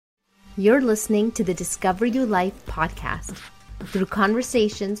You're listening to the Discover You Life podcast. Through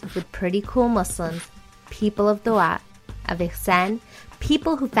conversations with pretty cool Muslims, people of Dua, of Ihsan,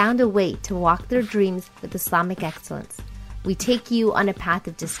 people who found a way to walk their dreams with Islamic excellence, we take you on a path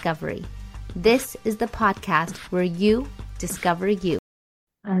of discovery. This is the podcast where you discover you.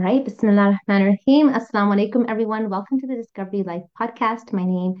 All right, Bismillah ar-Rahman ar-Rahim. Assalamu alaikum, everyone. Welcome to the Discovery Life podcast. My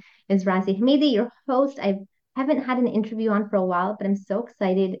name is Razi Hamidi, your host. I haven't had an interview on for a while, but I'm so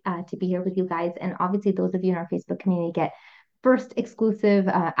excited to be here with you guys. And obviously, those of you in our Facebook community get first exclusive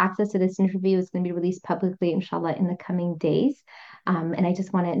access to this interview. Is going to be released publicly, inshallah, in the coming days. And I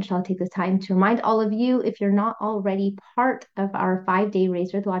just want to, inshallah, take this time to remind all of you, if you're not already part of our 5-day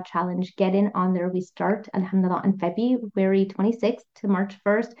Raise Your Dua Challenge, get in on there. We start, alhamdulillah, on February 26th to March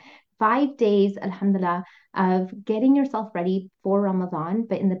 1st. 5 days, alhamdulillah, of getting yourself ready for Ramadan,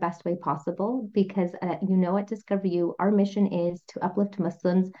 but in the best way possible, because at Discover You, our mission is to uplift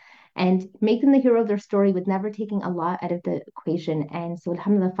Muslims and make them the hero of their story with never taking Allah out of the equation. And so,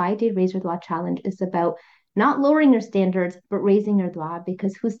 alhamdulillah, 5-day Raise Your Dua Challenge is about not lowering your standards, but raising your dua,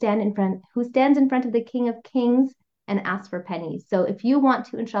 because who stands in front of the King of Kings and asks for pennies? So if you want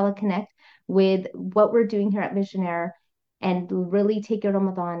to, inshallah, connect with what we're doing here at Visionaire and really take your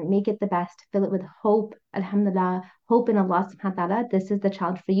Ramadan, make it the best, fill it with hope, alhamdulillah, hope in Allah subhanahu wa ta'ala, this is the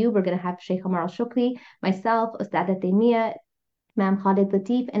challenge for you. We're going to have Sheikh Omar al-Shukri, myself, Ustada Taymiyya, Imam Khalid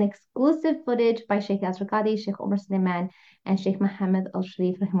Latif, and exclusive footage by Sheikh Azra Qadi, Sheikh Omar Suleiman, and Sheikh Muhammad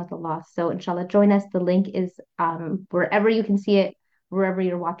Al-Sharif, rahmatullah. So inshallah, join us. The link is wherever you can see it, wherever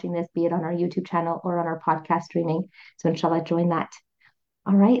you're watching this, be it on our YouTube channel or on our podcast streaming. So inshallah, join that.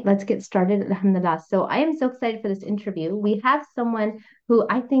 All right, let's get started, alhamdulillah. So I am so excited for this interview. We have someone who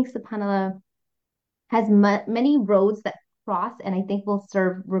I think, subhanAllah, has many roads that cross, and I think will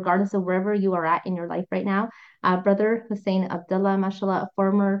serve regardless of wherever you are at in your life right now. Brother Husain Abdullah, mashallah, a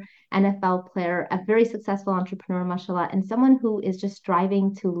former NFL player, a very successful entrepreneur, mashallah, and someone who is just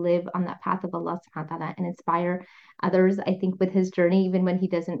striving to live on that path of Allah subhanahu wa ta'ala and inspire others, I think, with his journey, even when he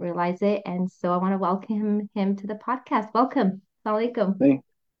doesn't realize it. And so I want to welcome him to the podcast. Welcome. Assalamu alaikum.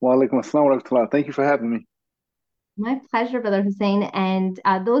 Wa alaikum assalam wa rahmatullah. Thank you for having me. My pleasure, Brother Hussein. And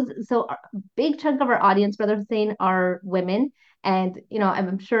a big chunk of our audience, Brother Hussein, are women. And,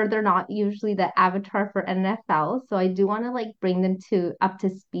 I'm sure they're not usually the avatar for NFL. So I do want to bring them up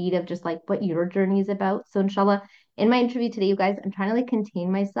to speed of just what your journey is about. So inshallah, in my interview today, you guys, I'm trying to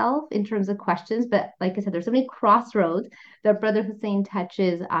contain myself in terms of questions. But like I said, there's so many crossroads that Brother Hussein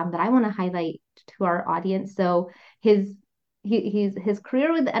touches that I want to highlight to our audience. So his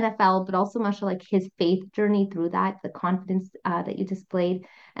career with the NFL, but also mashallah, his faith journey through that, the confidence that you displayed.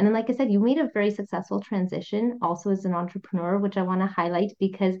 And then, like I said, you made a very successful transition also as an entrepreneur, which I want to highlight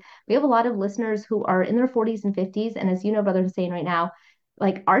because we have a lot of listeners who are in their 40s and 50s. And as you know, Brother Hussein, right now,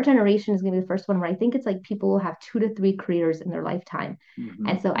 our generation is going to be the first one where I think it's people will have 2 to 3 careers in their lifetime. Mm-hmm.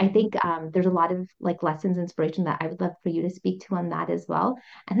 And so I think there's a lot of lessons, inspiration that I would love for you to speak to on that as well.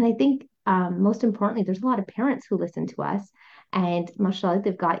 And then I think most importantly, there's a lot of parents who listen to us. And mashallah,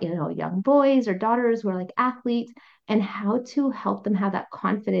 they've got, young boys or daughters who are athletes, and how to help them have that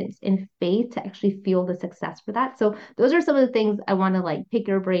confidence in faith to actually feel the success for that. So those are some of the things I want to pick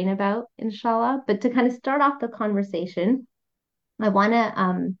your brain about, inshallah. But to kind of start off the conversation, I want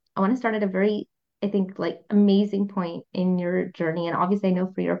to start at a very, I think, amazing point in your journey. And obviously, I know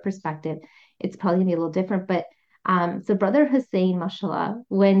for your perspective, it's probably gonna be a little different, but so Brother Hussein, mashallah,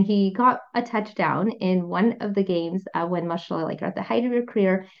 when he got a touchdown in one of the games, when mashallah, you're at the height of your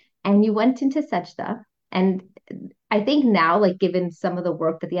career, and you went into sajda, and I think now, given some of the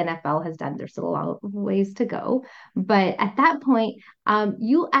work that the NFL has done, there's still a lot of ways to go. But at that point,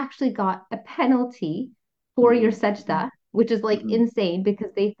 you actually got a penalty for your sajda, which is insane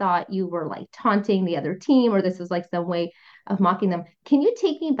because they thought you were taunting the other team, or this was some way of mocking them. Can you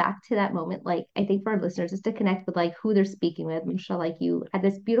take me back to that moment? I think for our listeners, just to connect with who they're speaking with, mashallah, you had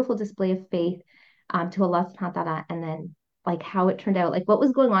this beautiful display of faith to Allah subhanahu wa ta'ala, and then how it turned out, what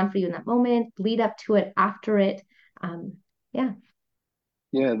was going on for you in that moment, lead up to it, after it. Yeah.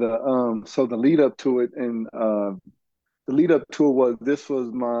 Yeah, the lead up to it, and the lead up to it this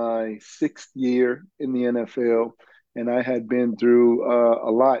was my 6th year in the NFL, and I had been through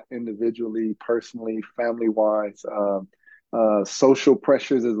a lot individually, personally, family-wise, social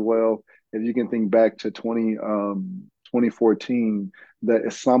pressures as well. If you can think back to 2014, the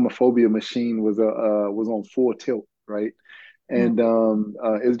Islamophobia machine was on full tilt, right? And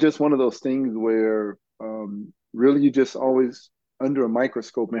it's just one of those things where really you just always under a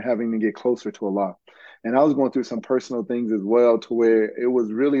microscope and having to get closer to Allah. And I was going through some personal things as well, to where it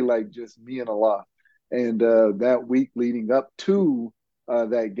was really just me and Allah. And that week leading up to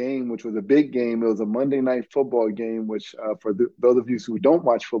that game, which was a big game. It was a Monday night football game, which for those of you who don't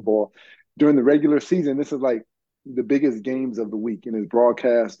watch football, during the regular season, this is like the biggest games of the week and is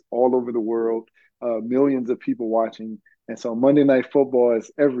broadcast all over the world, millions of people watching. And so Monday Night Football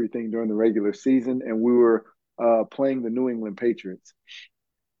is everything during the regular season. And we were playing the New England Patriots.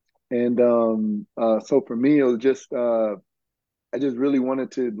 And so for me, it was just I just really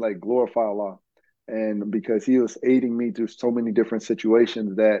wanted to like glorify Allah, and because He was aiding me through so many different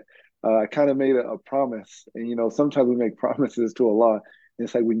situations that I kind of made a promise. And sometimes we make promises to Allah, and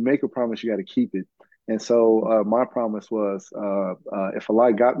it's like when you make a promise, you got to keep it. And so my promise was, if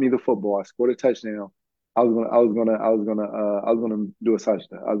Allah got me the football, I scored a touchdown. I was gonna do a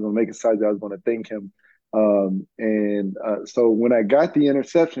sajda. I was gonna make a sajda. I was gonna thank Him. So when I got the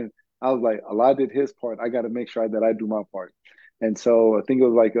interception, I was like, Allah did His part. I got to make sure that I do my part. And so I think it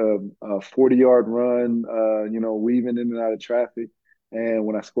was like a 40-yard run, weaving in and out of traffic. And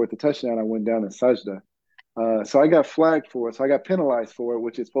when I scored the touchdown, I went down in sajda. So I got flagged for it. So I got penalized for it,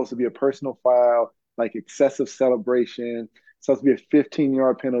 which is supposed to be a personal foul, like excessive celebration. It's supposed to be a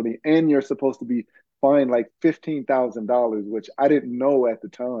 15-yard penalty, and you're supposed to be fined like $15,000, which I didn't know at the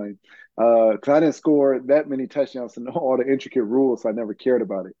time, because I didn't score that many touchdowns to know all the intricate rules. So I never cared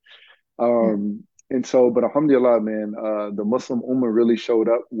about it. And so, but alhamdulillah, man, the Muslim Ummah really showed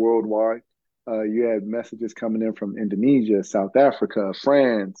up worldwide. You had messages coming in from Indonesia, South Africa,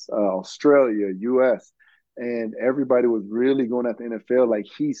 France, Australia, US, and everybody was really going at the NFL like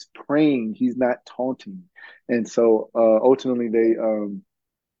he's praying, he's not taunting. And so ultimately the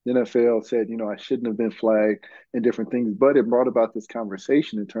NFL said, I shouldn't have been flagged and different things, but it brought about this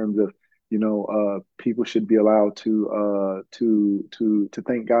conversation in terms of, people should be allowed to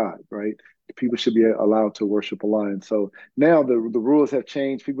thank God, right? People should be allowed to worship Allah. And so now the rules have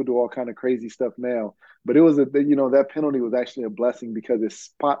changed. People do all kind of crazy stuff now, but it was that penalty was actually a blessing because it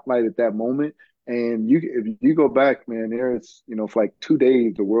spotlighted that moment. And if you go back, man, there's for like 2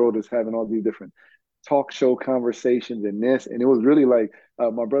 days the world is having all these different talk show conversations and this, and it was really like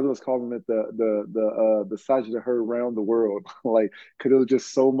my brother was calling it the sajda heard around the world, like because it was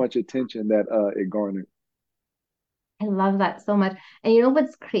just so much attention that it garnered. I love that so much. And you know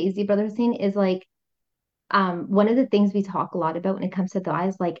what's crazy, Brother Hussein, is like one of the things we talk a lot about when it comes to dua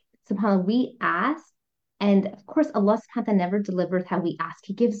is like subhanAllah, we ask, and of course Allah subhanahu wa ta'ala never delivers how we ask.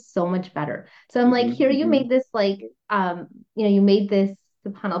 He gives so much better. So I'm like, Hmm. here you Hmm. made this like you made this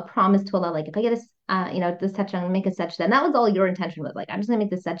subhanAllah promise to Allah, like if I get a this touch, I'm gonna make a sajda. And that was all your intention was like, I'm just gonna make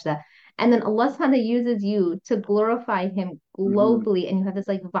this sajda. And then Allah subhanahu wa ta'ala uses you to glorify Him Hmm. globally, and you have this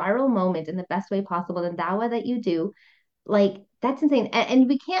like viral moment in the best way possible, the dawah that you do, like that's insane. And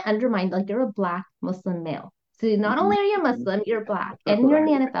we can't undermine like you're a black Muslim male. So not Hmm. only are you Hmm. Muslim, you're black and you're in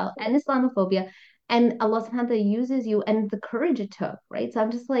the Right. NFL and Islamophobia. And Allah subhanahu wa ta'ala uses you and the courage it took, right? So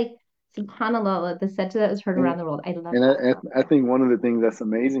I'm just like, subhanAllah, the sajda that was heard And around the world. I love and that. I think one of the things that's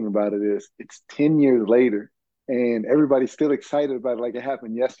amazing about it is it's 10 years later and everybody's still excited about it like it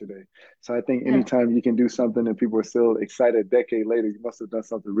happened yesterday. So I think Yeah. anytime you can do something and people are still excited a decade later, you must have done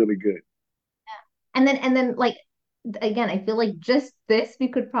something really good. And then like again, I feel like just this we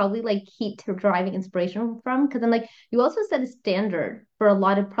could probably like keep deriving inspiration from, because then like you also set a standard for a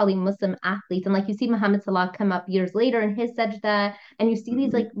lot of probably Muslim athletes, and like you see Muhammad Salah come up years later and his sajda, and you see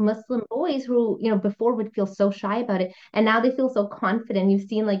these Hmm. like Muslim boys who before would feel so shy about it, and now they feel so confident. You've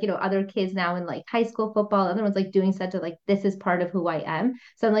seen like other kids now in like high school football, other ones like doing sajda, like this is part of who I am.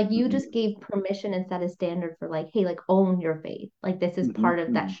 So like you just Hmm. gave permission and set a standard for like, hey, like own your faith, like this is Hmm. part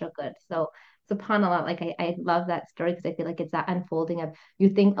of that Hmm. shukr. So subhanallah, like I love that story because I feel like it's that unfolding of you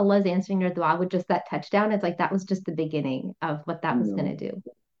think Allah's answering your dua with just that touchdown. It's like that was just the beginning of what that was You gonna do.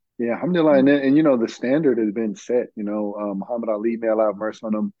 Yeah, alhamdulillah. Mm. And the standard has been set. Muhammad Ali, may Allah have mercy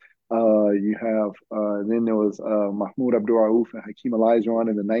on him. You have, then there was Mahmoud Abdul Rauf and Hakeem Olajuwon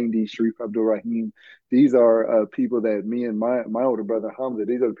in the 90s, Sharif Abdul Rahim. These are people that me and my older brother Hamza,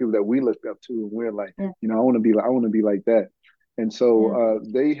 these are the people that we looked up to. And we're like, Yeah, I want to be like that. And so yeah,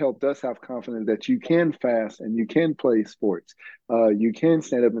 they helped us have confidence that you can fast and you can play sports. You can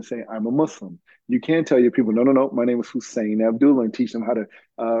stand up and say, I'm a Muslim. You can tell your people, no, no, no, my name is Husain Abdullah, and teach them how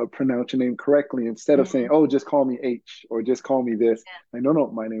to pronounce your name correctly instead of saying, yeah, oh, just call me H or just call me this. Like, no,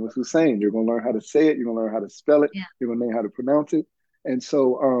 no, my name is Hussein. You're going to learn how to say it. You're going to learn how to spell it. yeah, You're going to learn how to pronounce it. And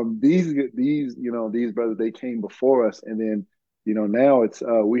so these brothers, they came before us. And then, now it's,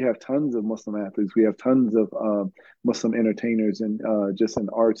 we have tons of Muslim athletes. We have tons of Muslim entertainers and just in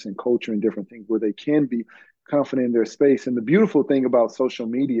arts and culture and different things where they can be confident in their space. And the beautiful thing about social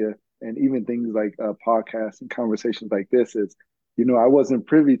media and even things like podcasts and conversations like this is, I wasn't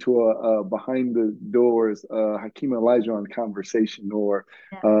privy to a behind the doors Hakeem Olajuwon conversation, or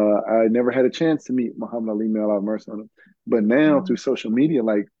Yeah. I never had a chance to meet Muhammad Ali, may Allah have mercy on him. But now through Mhm. social media,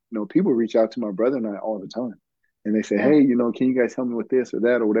 like, people reach out to my brother and I all the time. And they say, Yeah. hey, can you guys help me with this or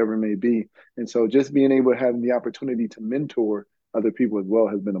that or whatever it may be? And so just being able to have the opportunity to mentor other people as well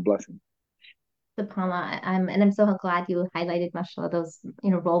has been a blessing. SubhanAllah. And I'm so glad you highlighted, mashallah, those,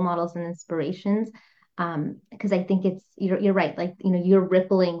 role models and inspirations. Because I think you're right. Like, you're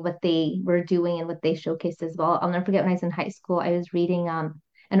rippling what they were doing and what they showcased as well. I'll never forget when I was in high school, I was reading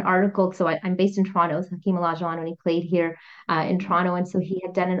an article. So I'm based in Toronto, so Hakeem Olajuwon when he played here in Mhm. Toronto. And so he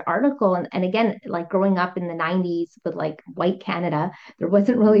had done an article. And again, like growing up in the 90s with like white Canada, there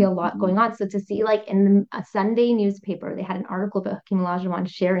wasn't really Mhm. a lot Mhm. going on. So to see like in a Sunday newspaper, they had an article about Hakeem Olajuwon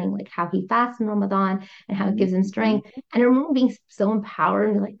sharing like how he fasts in Ramadan and how it Mhm. gives him Mhm. strength. And I remember being so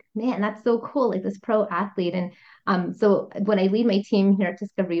empowered and like, man, that's so cool, like this pro athlete. And so when I lead my team here at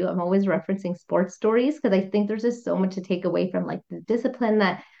Discover You, I'm always referencing sports stories because I think there's just so much to take away from like the discipline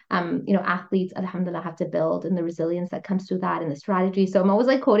that athletes, alhamdulillah, have to build and the resilience that comes through that and the strategy. So I'm always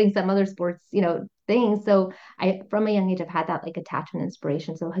like quoting some other sports, things. So I, from a young age, I've had that like attachment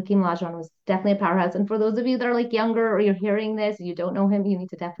inspiration. So Hakeem Olajuwon was definitely a powerhouse. And for those of you that are like younger or you're hearing this, you don't know him, you need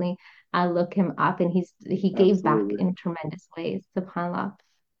to definitely look him up. And he gave back Absolutely. in tremendous ways, subhanAllah.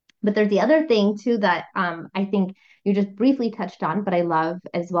 But there's the other thing too that I think you just briefly touched on, but I love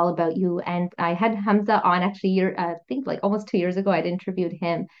as well about you. And I had Hamza on actually, I think like almost 2 years ago, I'd interviewed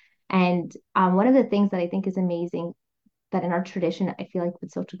him. And one of the things that I think is amazing that in our tradition, I feel like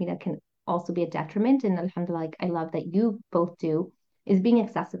with social media can also be a detriment. And alhamdulillah, like, I love that you both do, is being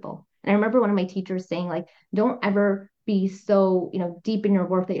accessible. And I remember one of my teachers saying, like, don't ever be so, deep in your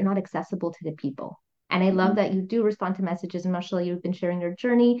work that you're not accessible to the people. And I love Mhm. that you do respond to messages. And mashallah, you've been sharing your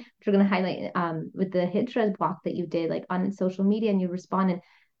journey, which we're going to highlight with the Hijra walk that you did, like on social media, and you responded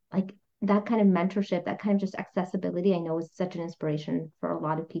like that kind of mentorship, that kind of just accessibility, I know is such an inspiration for a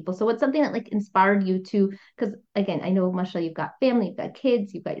lot of people. So what's something that like inspired you to, because again, I know, mashallah, you've got family, you've got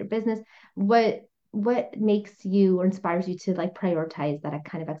kids, you've got your business. What makes you or inspires you to like prioritize that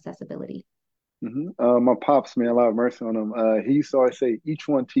kind of accessibility? My pops, man, a lot of mercy on him. He used to always say, "Each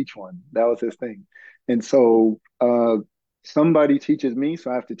one teach one." That was his thing. And so, somebody teaches me, so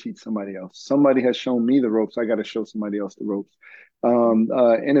I have to teach somebody else. Somebody has shown me the ropes, I got to show somebody else the ropes.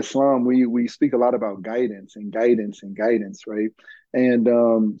 In Islam, we speak a lot about guidance and guidance and guidance, right? And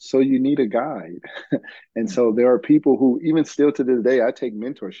so you need a guide. And so there are people who, even still to this day, I take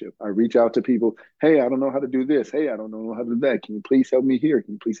mentorship. I reach out to people. Hey, I don't know how to do this. Hey, I don't know how to do that. Can you please help me here?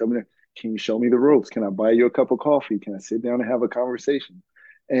 Can you please help me there? Can you show me the ropes? Can I buy you a cup of coffee? Can I sit down and have a conversation?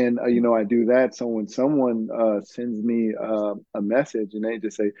 And I do that. So when someone sends me a message and they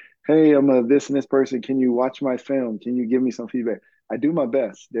just say, "Hey, I'm a this and this person. Can you watch my film? Can you give me some feedback?" I do my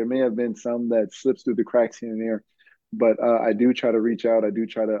best. There may have been some that slips through the cracks here and there, but I do try to reach out. I do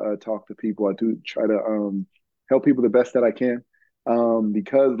try to talk to people. I do try to help people the best that I can,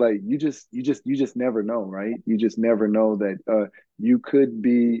 because like you just never know, right? You just never know that you could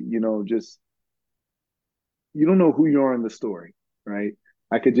be, just you don't know who you are in the story, right?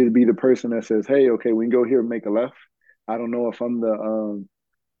 I could just be the person that says, "Hey, okay, we can go here and make a left." I don't know if I'm the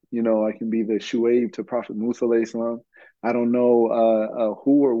I can be the Shuaib to Prophet Musa alayhi salam. I don't know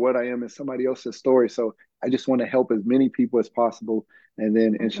who or what I am in somebody else's story. So I just want to help as many people as possible, and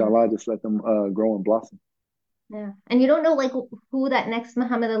then Mhm. inshallah, just let them grow and blossom. Yeah. And you don't know like who that next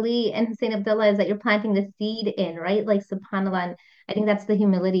Muhammad Ali and Husain Abdullah is that you're planting the seed in, right? Like subhanAllah. And I think that's the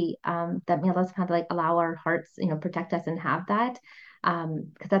humility that may Allah subhanahu wa ta'ala like allow our hearts, protect us and have that.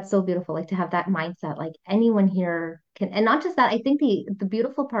 Because that's so beautiful, like to have that mindset. Like anyone here can, and not just that, I think the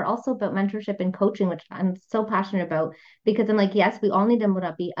beautiful part also about mentorship and coaching, which I'm so passionate about, because I'm like, yes, we all need a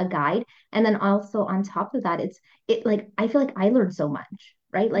murabi, a guide. And then also on top of that, it like I feel like I learned so much,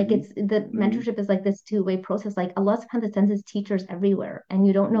 right? Like Hmm. it's the Hmm. mentorship is like this two-way process. Like Allah subhanahu wa ta'ala sends his teachers everywhere, and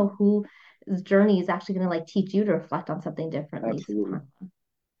you don't know whose journey is actually going to like teach you to reflect on something differently. Absolutely,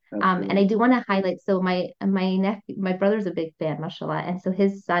 And I absolutely. do want to highlight. So my nephew, my brother's a big fan, mashallah, and so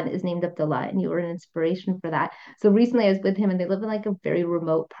his son is named Abdullah, and you were an inspiration for that. So recently I was with him, and they live in like a very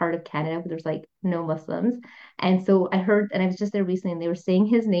remote part of Canada where there's like no Muslims, and so I heard, and I was just there recently, and they were saying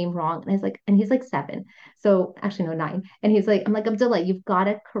his name wrong, and I was like, and he's like 7, so actually no 9, and he's like, I'm like Abdullah, you've got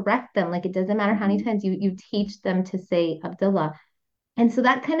to correct them. Like it doesn't matter how many Hmm. times you teach them to say Abdullah. And so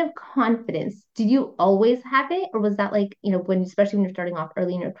that kind of confidence, did you always have it? Or was that like, when, especially when you're starting off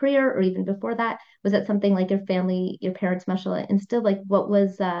early in your career or even before that, was that something like your family, your parents, mashallah, instilled? Like what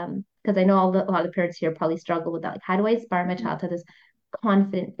was, because I know a lot of parents here probably struggle with that. Like, how do I inspire my Hmm. child to have this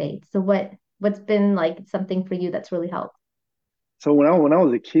confident faith? So what's been like something for you that's really helped? So when I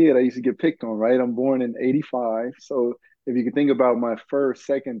was a kid, I used to get picked on, right? I'm born in '85. So if you can think about my first,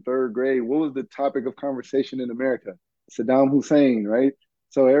 second, third grade, what was the topic of conversation in America? Saddam Hussein, right?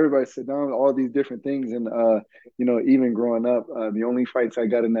 So everybody Saddam, all these different things. And even growing up, the only fights I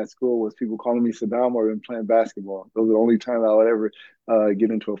got in that school was people calling me Saddam or playing basketball. Those are the only time I would ever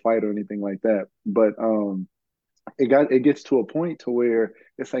get into a fight or anything like that. But it gets to a point to where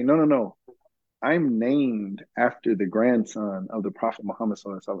it's like, no, no, no. I'm named after the grandson of the Prophet Muhammad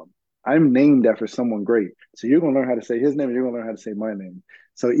Sallallahu Alaihi Wasallam. I'm named after someone great. So you're gonna learn how to say his name, and you're gonna learn how to say my name.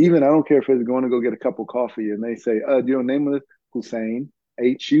 So even I don't care if it's going to go get a cup of coffee and they say, do you know the name of it? Hussein,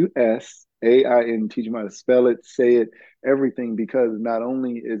 Husain. Teach them how to spell it, say it, everything, because not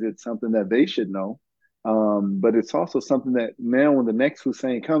only is it something that they should know, but it's also something that now when the next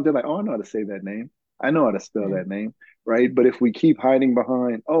Hussein comes, they're like, oh, I know how to say that name. I know how to spell Yeah. that name, right? But if we keep hiding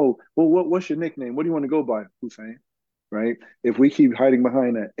behind, oh, well, what's your nickname? What do you want to go by, Hussein? Right? If we keep hiding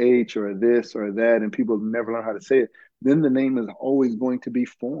behind an H or a this or a that, and people never learn how to say it, then the name is always going to be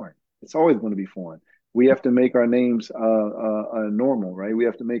foreign. It's always going to be foreign. We have to make our names normal, right? We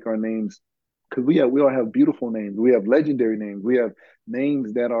have to make our names because we all have beautiful names. We have legendary names. We have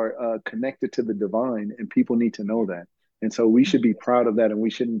names that are connected to the divine, and people need to know that. And so we should be proud of that, and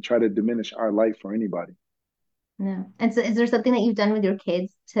we shouldn't try to diminish our life for anybody. Yeah. And so is there something that you've done with your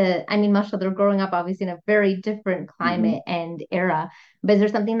kids I mean, mashallah, they're growing up obviously in a very different Hmm. climate and era, but is there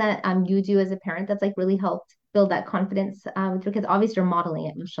something that you do as a parent that's like really helped build that confidence with your kids? Obviously, you're modeling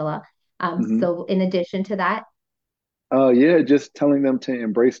it, mashallah. Hmm. So in addition to that, Yeah, just telling them to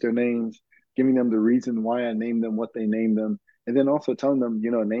embrace their names, giving them the reason why I named them what they named them, and then also telling them,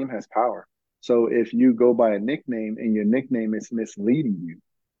 a name has power. So if you go by a nickname and your nickname is misleading you,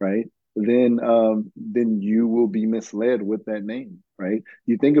 right? Then you will be misled with that name, right?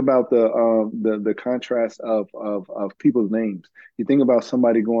 You think about the contrast of people's names. You think about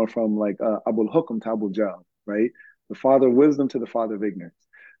somebody going from like Abul Hukm to Abul Jal, right? The father of wisdom to the father of ignorance.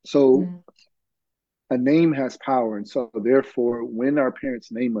 So mm, a name has power, and so therefore, when our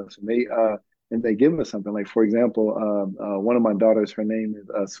parents name us and they give us something, like for example, one of my daughters, her name is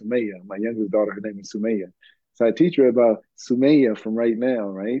Sumaya. My youngest daughter, her name is Sumaya. So I teach her about Sumaya from right now,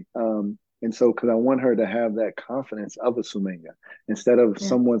 right? And so because I want her to have that confidence of a Sumaya instead of yeah.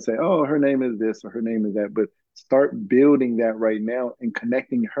 someone say, "Oh, her name is this" or "her name is that," but start building that right now and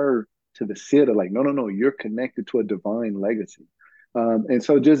connecting her to the Siddha. Like, no, no, no, you're connected to a divine legacy. And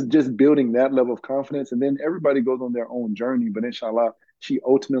so just building that level of confidence, and then everybody goes on their own journey. But inshallah, she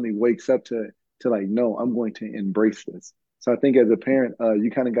ultimately wakes up to like, no, I'm going to embrace this. So I think as a parent, you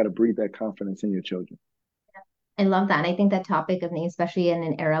kind of got to breathe that confidence in your children. I love that. And I think that topic of names, especially in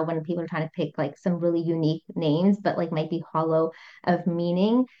an era when people are trying to pick like some really unique names, but like might be hollow of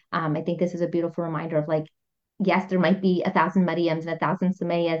meaning. I think this is a beautiful reminder of like, yes, there might be 1,000 Mariams and 1,000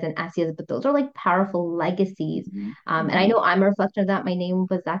 Sumayas and Asiyas, but those are like powerful legacies. Hmm. And I Hmm. know I'm a reflection of that. My name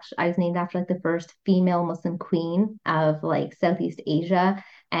was actually, I was named after like the first female Muslim queen of like Southeast Asia.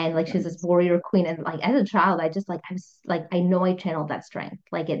 And like she was this Nice. warrior queen. And like as a child, I just like, I was like, I know I channeled that strength.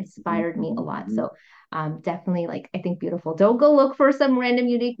 Like it Hmm. inspired me a Hmm. lot. Hmm. So definitely like I think beautiful. Don't go look for some random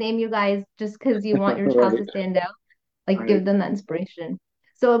unique name, you guys, just because you want your child Right. to stand out. Like Right. give them that inspiration.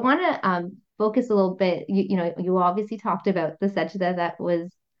 So I want to focus a little bit. You obviously talked about the sajda that was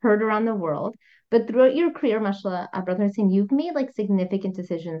heard around the world, but throughout your career, mashallah, Brother Hussein, you've made like significant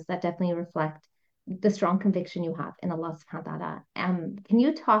decisions that definitely reflect the strong conviction you have in Allah subhanahu wa ta'ala. Can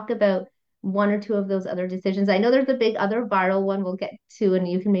you talk about one or two of those other decisions? I know there's a big other viral one we'll get to, and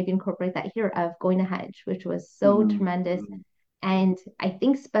you can maybe incorporate that here of going to Hajj, which was so Hmm. tremendous. Hmm. And I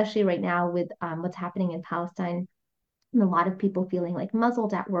think, especially right now with what's happening in Palestine, and a lot of people feeling like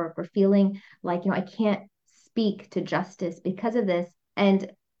muzzled at work or feeling like, I can't speak to justice because of this. And,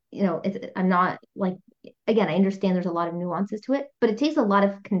 I'm not like, again, I understand there's a lot of nuances to it, but it takes a lot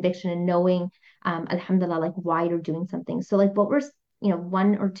of conviction and knowing, alhamdulillah, like why you're doing something. So, like, what were,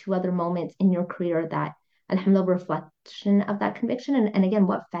 one or two other moments in your career that, alhamdulillah, reflection of that conviction? And again,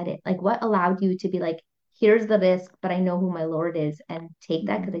 what fed it? Like, what allowed you to be like, here's the risk, but I know who my Lord is and take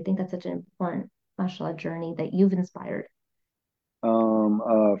that? Hmm. Because I think that's such an important mashallah journey that you've inspired.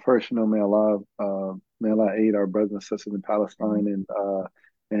 First, may Allah aid our brothers and sisters in Palestine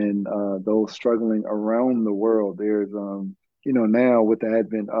and those struggling around the world. There's, now with the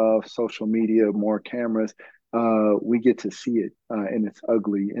advent of social media, more cameras, we get to see it, and it's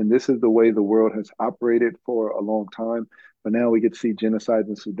ugly. And this is the way the world has operated for a long time. But now we get to see genocides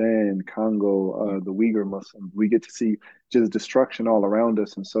in Sudan, Congo, the Uyghur Muslims. We get to see just destruction all around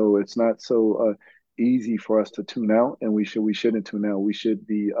us, and so it's not so easy for us to tune out, and we shouldn't tune out. We should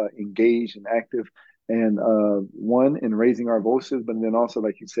be engaged and active And one, in raising our voices, but then also,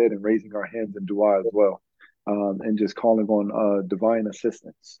 like you said, in raising our hands in dua as well, and just calling on divine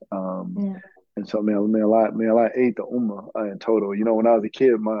assistance. Yeah. And so, may Allah aid the Ummah in total. You know, when I was a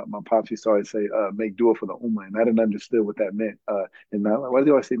kid, my pops used to always say, make dua for the Ummah. And I didn't understand what that meant. And now, why do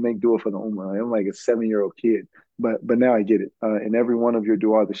you always say make dua for the Ummah? I'm like a 7-year-old kid. But now I get it. In every one of your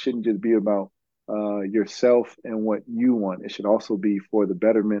du'as, it shouldn't just be about yourself and what you want. It should also be for the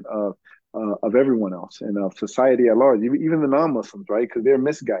betterment of everyone else and of society at large, even the non-Muslims, right? Because they're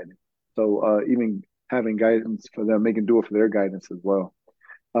misguided. So even having guidance for them, making dua for their guidance as well.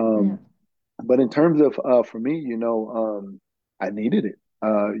 Yeah. Um, but in terms of for me, I needed it.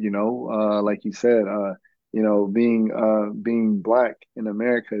 Like you said, being black in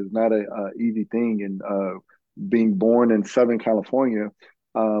America is not a easy thing, and being born in Southern California,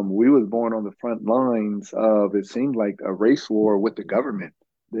 we was born on the front lines of, it seemed like, a race war with the government.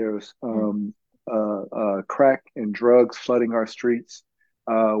 There's Yeah. crack and drugs flooding our streets,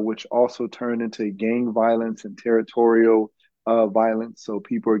 which also turned into gang violence and territorial violence. So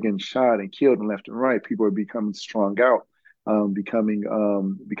people are getting shot and killed and left and right. People are becoming strung out, becoming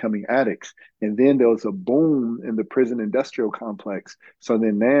addicts. And then there was a boom in the prison industrial complex. So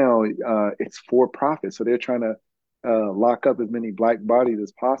then now it's for profit. So they're trying to lock up as many black bodies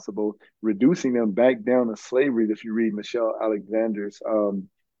as possible, reducing them back down to slavery. If you read Michelle Alexander's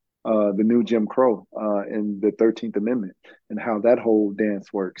the new Jim Crow in the 13th Amendment and how that whole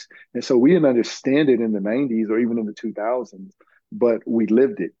dance works. And so we didn't understand it in the 90s or even in the 2000s, but we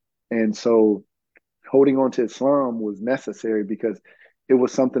lived it. And so holding on to Islam was necessary because it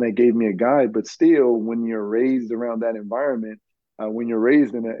was something that gave me a guide. But still, when you're raised around that environment, when you're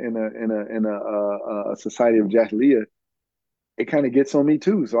raised in a society of Jahiliyyah, it kind of gets on me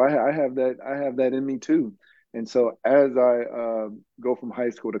too. So I have that in me too. And so as I go from high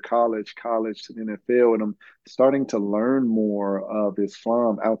school to college to the NFL, and I'm starting to learn more of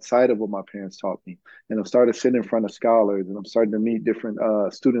Islam outside of what my parents taught me, and I'm starting to sit in front of scholars, and I'm starting to meet different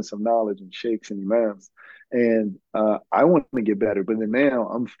students of knowledge and sheikhs and imams, and I want to get better. But then now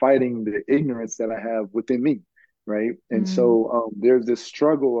I'm fighting the ignorance that I have within me, right? And Mm. so there's this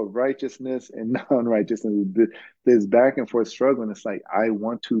struggle of righteousness and non-righteousness, this back and forth struggle, and it's like I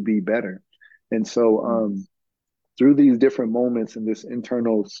want to be better. And so through these different moments and this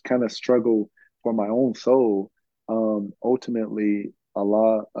internal kind of struggle for my own soul, ultimately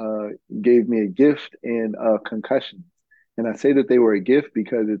Allah gave me a gift in concussions. And I say that they were a gift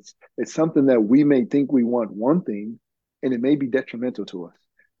because it's something that we may think we want one thing, and it may be detrimental to us.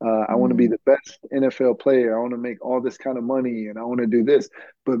 I want to be Mm. the best NFL player. I want to make all this kind of money, and I want to do this.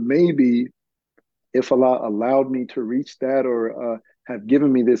 But maybe if Allah allowed me to reach that, or have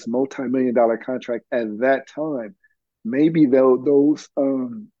given me this multi-million-dollar contract at that time, maybe those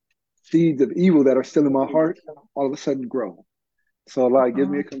seeds of evil that are still in my heart all of a sudden grow. So Allah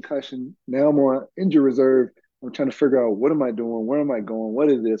gives me a concussion. Now I'm on injury reserve. I'm trying to figure out, what am I doing? Where am I going? What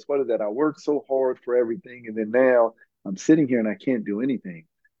is this? What is that? I worked so hard for everything, and then now I'm sitting here and I can't do anything.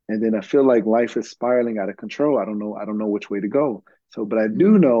 And then I feel like life is spiraling out of control. I don't know. I don't know which way to go. So, but I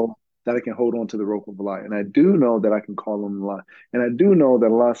do Mm. know that I can hold on to the rope of Allah, and I do know that I can call on Allah, and I do know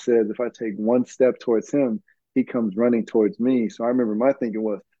that Allah says if I take one step towards Him, He comes running towards me. So I remember my thinking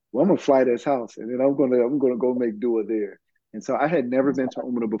was, well, I'm gonna fly to His house, and then I'm gonna go make dua there. And so I had never been to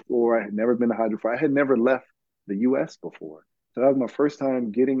Ummah before. I had never been to Hajj before. I had never left the U.S. before. So that was my first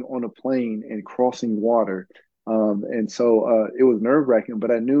time getting on a plane and crossing water. And so it was nerve wracking,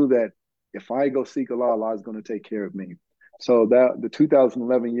 but I knew that if I go seek Allah, Allah is going to take care of me. So that the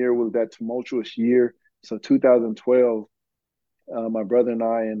 2011 year was that tumultuous year. So 2012, my brother and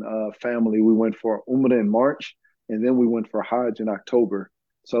I and family, we went for Umrah in March, and then we went for Hajj in October.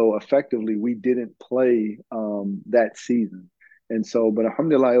 So effectively, we didn't play that season. And so, but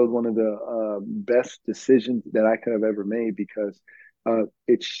alhamdulillah, it was one of the best decisions that I could have ever made because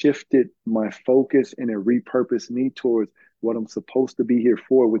it shifted my focus and it repurposed me towards what I'm supposed to be here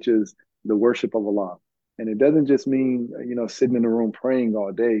for, which is the worship of Allah. And it doesn't just mean, sitting in a room praying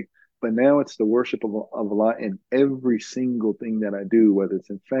all day, but now it's the worship of Allah in every single thing that I do, whether it's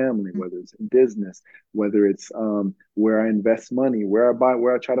in family, whether it's in business, whether it's where I invest money, where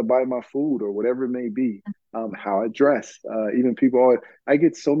I try to buy my food or whatever it may be, how I dress. Even I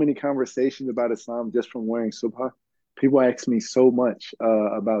get so many conversations about Islam just from wearing subha. People ask me so much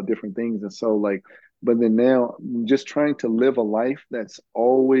about different things. And so but then now just trying to live a life that's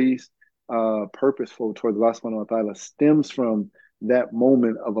always purposeful towards Allah subhanahu wa ta'ala stems from that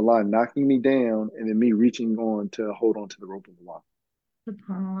moment of Allah knocking me down and then me reaching on to hold on to the rope of Allah.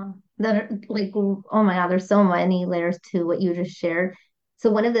 SubhanAllah. That are like, oh my God, there's so many layers to what you just shared. So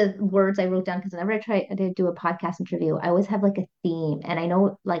one of the words I wrote down, because whenever I try to do a podcast interview, I always have like a theme. And I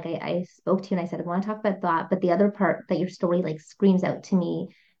know like I spoke to you and I said, I want to talk about that. But the other part that your story like screams out to me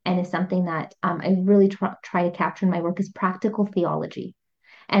and is something that I really try to capture in my work is practical theology.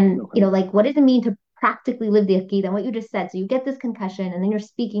 And, Okay. like, what does it mean to practically live the Aqidah and what you just said? So you get this concussion and then you're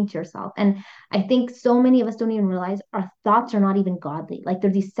speaking to yourself. And I think so many of us don't even realize our thoughts are not even godly. Like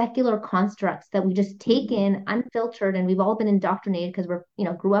there's these secular constructs that we just take Hmm. in unfiltered and we've all been indoctrinated because we're,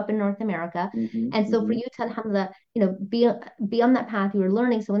 grew up in North America. Hmm. And so for Hmm. you to, alhamdulillah, be on that path, you were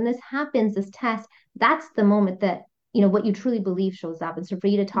learning. So when this happens, this test, that's the moment that what you truly believe shows up. And so for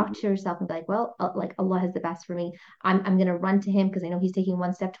you to talk to Hmm. yourself and be like, well, like Allah has the best for me. I'm going to run to him because I know he's taking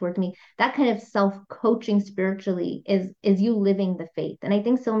one step toward me. That kind of self-coaching spiritually is you living the faith. And I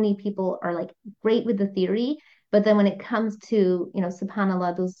think so many people are like great with the theory, but then when it comes to,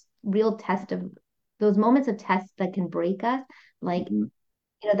 subhanallah, those real test of those moments of test that can break us, like Hmm.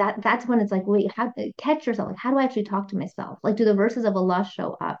 that's when it's like, wait, how catch yourself? Like, how do I actually talk to myself? Like, do the verses of Allah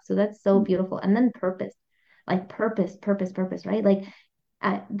show up? So that's so Hmm. beautiful. And then purpose, like purpose, right? Like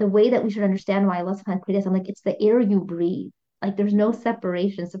the way that we should understand why Allah subhanahu wa ta'ala created us, I'm like, it's the air you breathe. Like there's no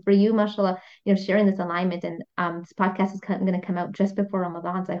separation. So for you, mashallah, sharing this alignment and this podcast is going to come out just before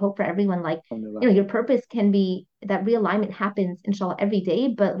Ramadan. So I hope for everyone, like, Alhamdulillah. your purpose can be that realignment happens, inshallah, every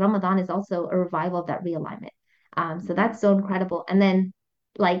day, but Ramadan is also a revival of that realignment. So Hmm. that's so incredible. And then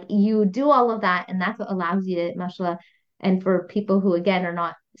like you do all of that, and that's what allows you to, mashallah. And for people who again are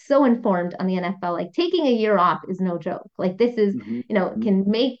not so informed on the NFL, like taking a year off is no joke. Like this is, Hmm. Hmm. can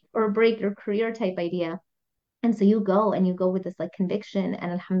make or break your career type idea. And so you go with this like conviction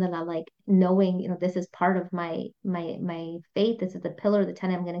and alhamdulillah, like knowing, this is part of my faith. This is the pillar, the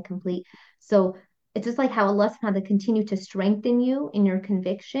tenet I'm going to complete. So it's just like how Allah subhanahu wa ta'ala continue to strengthen you in your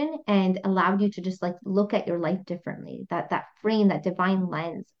conviction and allowed you to just like look at your life differently. That frame, that divine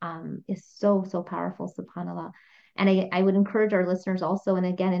lens, is so, so powerful, subhanAllah. And I would encourage our listeners also, and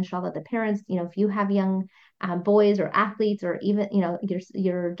again, inshallah, the parents, if you have young boys or athletes or even,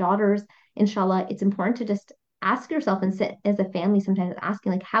 your daughters, inshallah, it's important to just ask yourself and sit as a family sometimes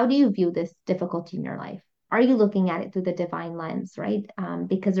asking, like, how do you view this difficulty in your life? Are you looking at it through the divine lens, right?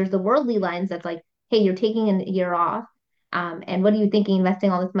 Because there's the worldly lens that's like, hey, you're taking a year off. And what are you thinking,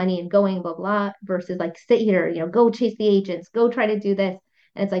 investing all this money and going, blah, blah, versus like sit here, go chase the agents, go try to do this.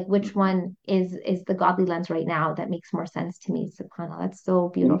 And it's like, which Hmm. one is the godly lens right now that makes more sense to me? SubhanAllah. That's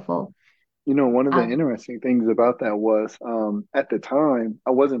so You, beautiful. one of the Um, interesting things about that was at the time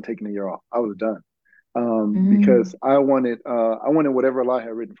I wasn't taking a year off. I was done. Because mm, I wanted whatever Allah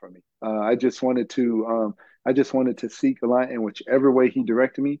had written for me. I just wanted to seek Allah in whichever way He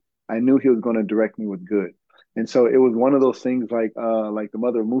directed me. I knew He was going to direct me with good, and so it was one of those things like the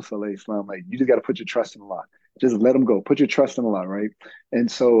mother of Musa alayhi Islam, like you just got to put your trust in Allah. Just let Him go. Put your trust in Allah, right?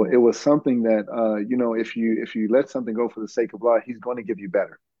 And so it was something that if you let something go for the sake of Allah, He's going to give you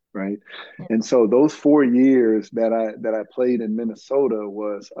better, right? And so those 4 years that I played in Minnesota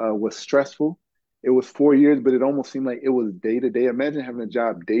was stressful. It was 4 years, but it almost seemed like it was day to day. Imagine having a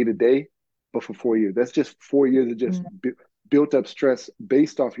job day to day, but for 4 years. That's just 4 years of just mm, built up stress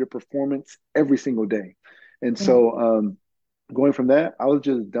based off your performance every single day. And yeah, so going from that, I was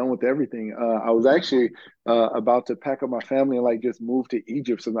just done with everything. I was actually about to pack up my family and like just move to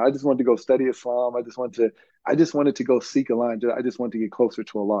Egypt. So I just wanted to go study Islam. I just wanted to go seek Allah. I just wanted to get closer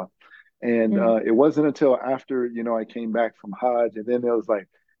to Allah. And yeah, it wasn't until after, I came back from Hajj, and then it was like,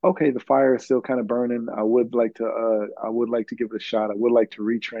 okay, the fire is still kind of burning. I would like to give it a shot. I would like to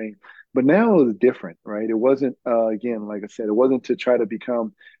retrain. But now it was different, right? It wasn't, again, like I said, it wasn't to try to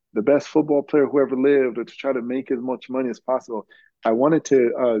become the best football player who ever lived or to try to make as much money as possible. I wanted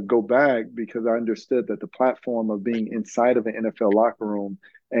to go back because I understood that the platform of being inside of an NFL locker room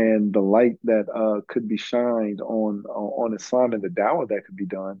and the light that could be shined on Islam and the dawah that could be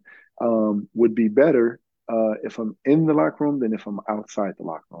done would be better if I'm in the locker room than if I'm outside the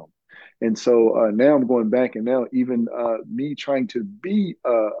locker room. And so now I'm going back, and now even me trying to be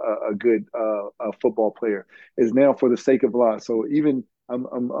a good football player is now for the sake of Allah. So even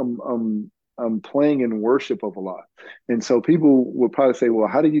I'm playing in worship of Allah. And so people would probably say, well,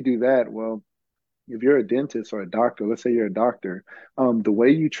 how do you do that? Well, if you're a dentist or a doctor, let's say you're a doctor, the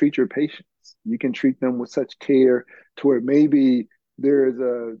way you treat your patients, you can treat them with such care to where maybe there's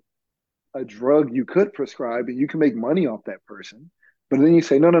a drug you could prescribe and you can make money off that person. But then you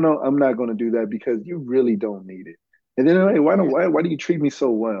say, no, no, no, I'm not going to do that because you really don't need it. And then, hey, yeah, why do you treat me so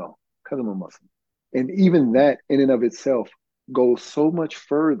well? Because I'm a Muslim. And even that in and of itself goes so much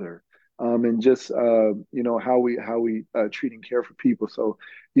further and just how we treat and care for people. So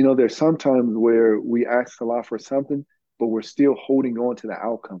there's sometimes where we ask Allah for something, but we're still holding on to the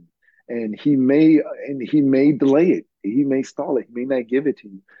outcome. And he may delay it. He may stall it. He may not give it to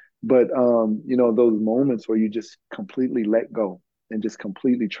you. But those moments where you just completely let go and just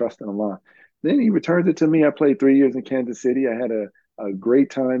completely trust in Allah. Then he returns it to me. I played 3 years in Kansas City. I had a great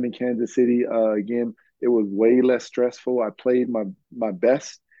time in Kansas City. Again, it was way less stressful. I played my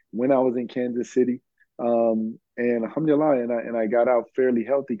best when I was in Kansas City. And alhamdulillah, and I got out fairly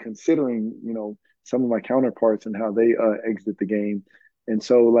healthy considering, some of my counterparts and how they exit the game. And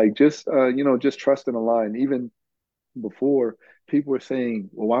so like just trust in Allah. And even before, people were saying,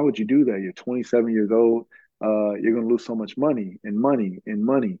 well, why would you do that? You're 27 years old. You're going to lose so much money and money and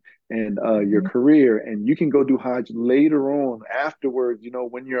money and your career. And you can go do Hajj later on afterwards,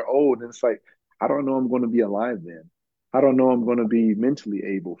 when you're old. And it's like, I don't know I'm going to be alive then. I don't know I'm going to be mentally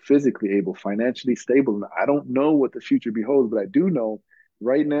able, physically able, financially stable. I don't know what the future beholds, but I do know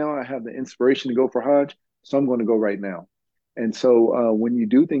right now I have the inspiration to go for Hajj. So I'm going to go right now. And so when you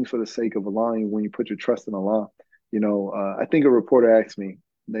do things for the sake of Allah, and when you put your trust in Allah, I think a reporter asked me,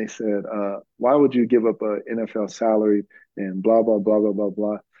 they said, why would you give up an NFL salary and blah, blah, blah, blah, blah,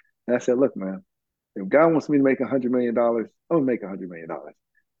 blah. And I said, look, man, if God wants me to make $100 million, I'm going to make $100 million.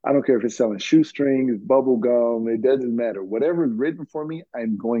 I don't care if it's selling shoestrings, bubble gum, it doesn't matter. Whatever is written for me,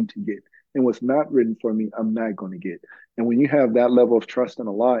 I'm going to get. And what's not written for me, I'm not going to get. And when you have that level of trust in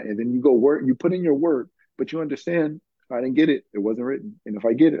Allah, and then you go work, you put in your work, but you understand, if I didn't get it, it wasn't written. And if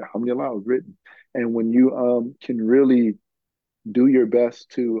I get it, alhamdulillah, it was written. And when you can really do your best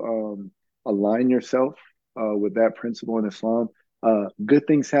to align yourself with that principle in Islam, good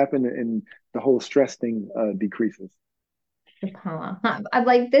things happen and the whole stress thing decreases. SubhanAllah. I'm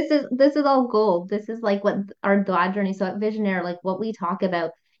like, this is all gold. This is like what our dua journey. So at Visionaire, like what we talk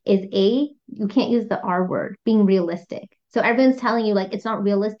about is you can't use the R word, being realistic. So everyone's telling you like it's not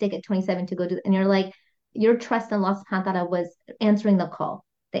realistic at 27 to go do, and you're like, your trust in Allah subhanahu wa ta'ala was answering the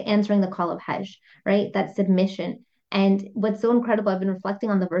call of Hajj, right? That submission. And what's so incredible, I've been reflecting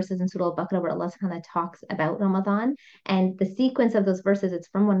on the verses in Surah Al-Baqarah where Allah subhanahu wa ta'ala talks about Ramadan and the sequence of those verses, it's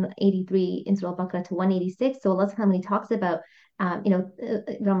from 183 in Surah Al-Baqarah to 186. So Allah subhanahu wa ta'ala talks about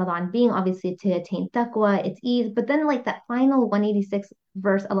Ramadan being obviously to attain taqwa, it's ease, but then like that final 186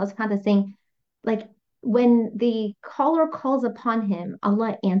 verse, Allah subhanahu wa ta'ala saying, like when the caller calls upon him,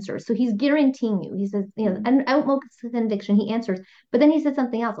 Allah answers. So he's guaranteeing you. He says, an outmost conviction, he answers. But then he says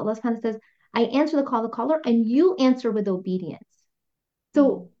something else. Allah subhanahu wa ta'ala says, I answer the call of the caller and you answer with obedience.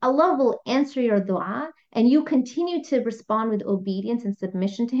 So Allah will answer your dua and you continue to respond with obedience and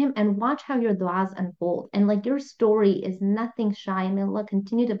submission to him and watch how your duas unfold. And like your story is nothing shy. And may Allah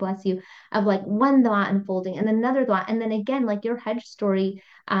continue to bless you of like one dua unfolding and another dua. And then again, like your Hajj story,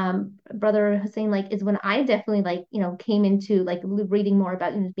 brother Hussein, like is when I definitely like, came into like reading more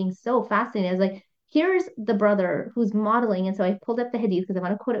about you being so fascinated. I was like, here's the brother who's modeling. And so I pulled up the hadith because I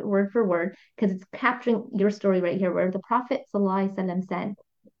want to quote it word for word because it's capturing your story right here, where the Prophet ﷺ said,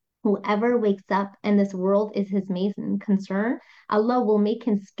 whoever wakes up and this world is his main concern, Allah will make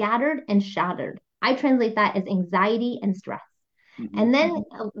him scattered and shattered. I translate that as anxiety and stress. And then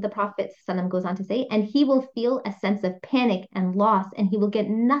the Prophet ﷺ goes on to say, and he will feel a sense of panic and loss, and he will get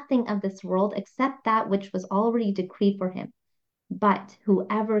nothing of this world except that which was already decreed for him. But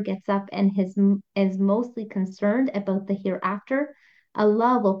whoever gets up and is mostly concerned about the hereafter,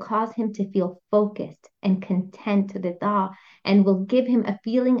 Allah will cause him to feel focused and content, rida, and will give him a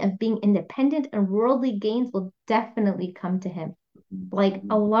feeling of being independent, and worldly gains will definitely come to him. Like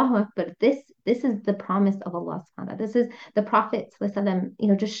Allahu Akbar, this is the promise of Allah subhanahu wa ta'ala. This is the Prophet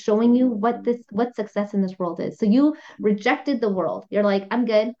just showing you what success in this world is. So you rejected the world. You're like, I'm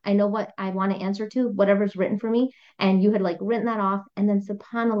good. I know what I want to answer to, whatever's written for me. And you had like written that off. And then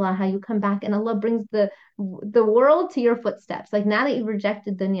subhanAllah, how you come back and Allah brings the world to your footsteps. Like now that you've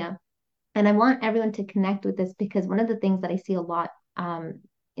rejected dunya. And I want everyone to connect with this because one of the things that I see a lot,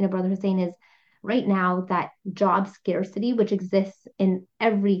 Brother Hussein, is right now that job scarcity, which exists in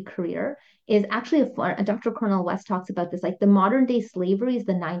every career, is actually Dr. Cornel West talks about this. Like the modern day slavery is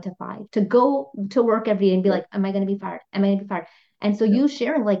the 9 to 5 to go to work every day and be like, am I going to be fired? Am I going to be fired? And so you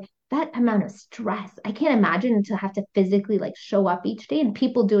sharing like that amount of stress, I can't imagine to have to physically like show up each day, and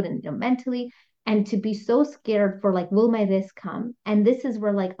people do it mentally. And to be so scared for like, will my risk come? And this is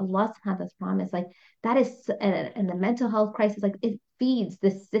where like Allah has this promise, like that is and the mental health crisis, like it feeds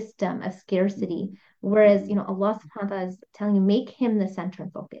this system of scarcity. Whereas, Allah subhanahu wa ta'ala is telling you, make him the center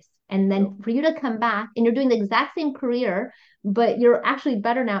and focus. And then for you to come back and you're doing the exact same career, but you're actually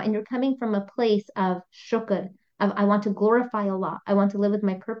better now. And you're coming from a place of shukr, I want to glorify Allah. I want to live with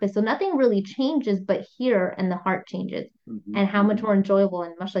my purpose. So nothing really changes but here and the heart changes. Hmm. And how much Hmm. more enjoyable.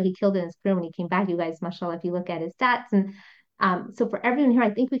 And mashallah, he killed it in his career when he came back, you guys, mashallah, if you look at his stats. And so for everyone here,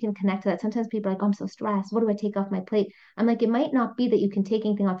 I think we can connect to that. Sometimes people are like, oh, I'm so stressed. What do I take off my plate? I'm like, it might not be that you can take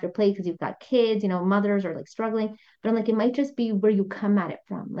anything off your plate because you've got kids, mothers are like struggling, but I'm like, it might just be where you come at it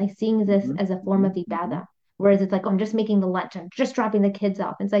from, like seeing this Hmm. as a form Hmm. of Hmm. ibadah. Whereas it's like, oh, I'm just making the lunch, I'm just dropping the kids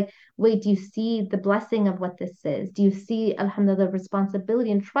off. It's like, wait, do you see the blessing of what this is? Do you see, alhamdulillah, the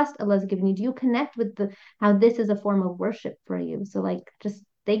responsibility and trust Allah's given you? Do you connect with the how this is a form of worship for you? So like, just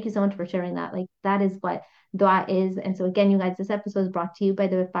thank you so much for sharing that. Like, that is what dua is. And so again, you guys, this episode is brought to you by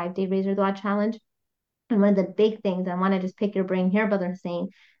the 5 Day Razor Dua Challenge. And one of the big things, I want to just pick your brain here, Brother Hussein,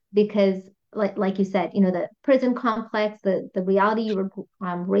 because like you said, the prison complex, the reality you were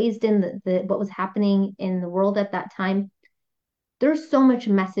raised in, the what was happening in the world at that time, there's so much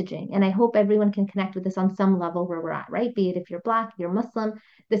messaging. And I hope everyone can connect with this on some level where we're at, right? Be it if you're Black, you're Muslim,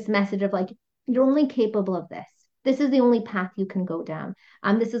 this message of like, you're only capable of this. This is the only path you can go down.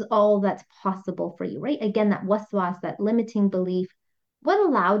 This is all that's possible for you, right? Again, that waswas, that limiting belief, what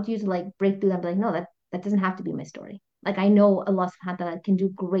allowed you to like break through that and be like, no, that doesn't have to be my story. Like I know Allah subhanahu wa ta'ala can do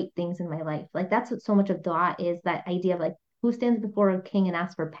great things in my life. Like that's what so much of dua is, that idea of like who stands before a king and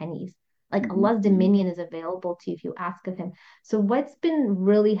asks for pennies. Like Hmm. Allah's Hmm. dominion is available to you if you ask of him. So what's been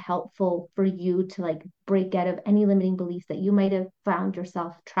really helpful for you to like break out of any limiting beliefs that you might have found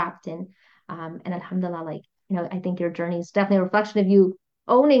yourself trapped in? And alhamdulillah, like, I think your journey is definitely a reflection of you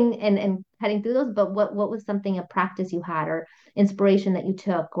owning and cutting through those, but what was something, a practice you had or inspiration that you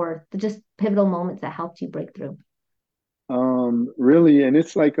took or just pivotal moments that helped you break through? Really, and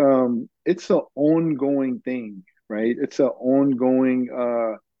it's like it's an ongoing thing, right? It's an ongoing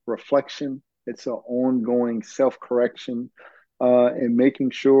reflection. It's an ongoing self-correction, and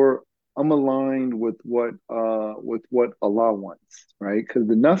making sure I'm aligned with what Allah wants, right? Because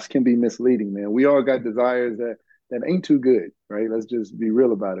the nafs can be misleading, man. We all got desires that ain't too good, right? Let's just be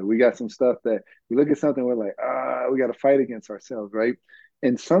real about it. We got some stuff that we look at something, we're like, we got to fight against ourselves, right?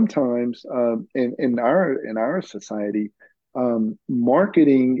 And sometimes, in our society,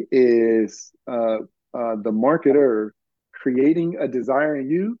 marketing is the marketer creating a desire in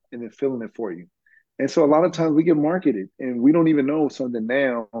you and then filling it for you. And so a lot of times we get marketed and we don't even know something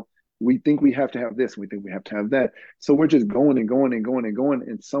now. We think we have to have this, we think we have to have that. So we're just going and going and going and going.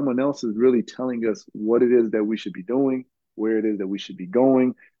 And someone else is really telling us what it is that we should be doing, where it is that we should be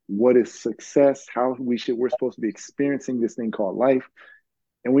going, what is success, how we're supposed to be experiencing this thing called life.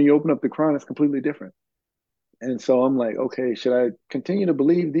 And when you open up the Quran, it's completely different. And so I'm like, okay, should I continue to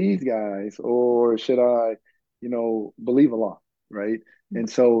believe these guys or should I, believe Allah, right? And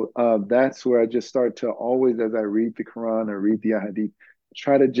so that's where I just start to always, as I read the Quran or read the Hadith,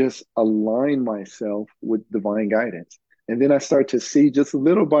 try to just align myself with divine guidance. And then I start to see just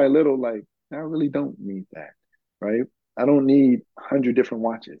little by little, like, I really don't need that, right? I don't need 100 different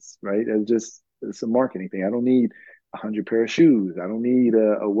watches, right? It's a marketing thing. I don't need 100 pair of shoes. I don't need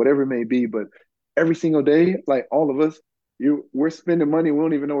a whatever it may be, but every single day, like all of us, we're spending money. We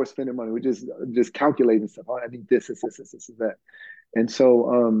don't even know we're spending money. We're just calculating stuff. Oh, I need this, that. And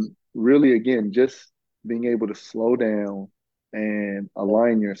so, really, again, just being able to slow down and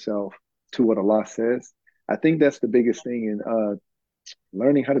align yourself to what Allah says. I think that's the biggest thing in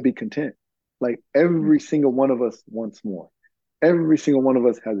learning how to be content. Like every single one of us wants more. Every single one of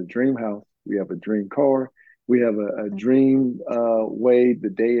us has a dream house. We have a dream car. We have a dream way the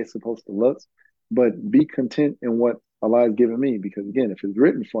day is supposed to look. But be content in what Allah has given me. Because again, if it's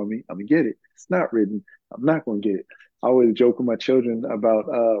written for me, I'm gonna get it. If it's not written, I'm not gonna get it. I always joke with my children about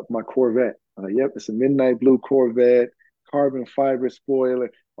my Corvette. Yep, it's a midnight blue Corvette, carbon fiber spoiler,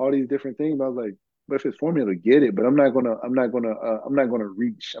 all these different things. I was like, but if it's for me to get it, but I'm not gonna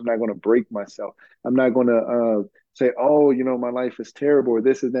reach. I'm not gonna break myself. I'm not gonna say, oh, my life is terrible or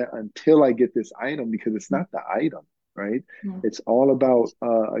this is that until I get this item because it's not the item, right? Yeah. It's all about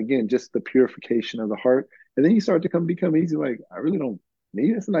again, just the purification of the heart. And then you start to become easy, like, I really don't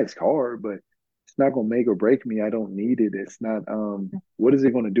need it. It's a nice car, but it's not gonna make or break me. I don't need it. It's not what is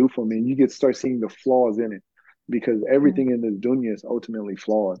it gonna do for me? And you start seeing the flaws in it because everything in this dunya is ultimately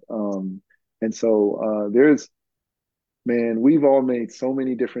flawed. And so man, we've all made so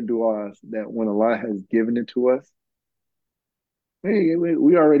many different du'as that when Allah has given it to us, hey,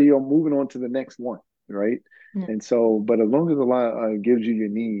 we already are moving on to the next one, right? Yeah. And so, but as long as Allah gives you your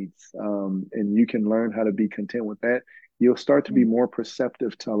needs, and you can learn how to be content with that, you'll start to be more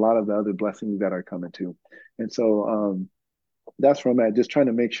perceptive to a lot of the other blessings that are coming too. And so, that's where I'm at, just trying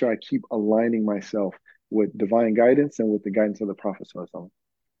to make sure I keep aligning myself with divine guidance and with the guidance of the Prophet.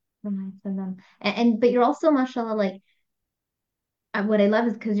 Nice of them. And but you're also, mashallah, like what I love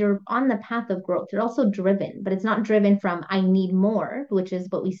is because you're on the path of growth. You're also driven, but it's not driven from I need more, which is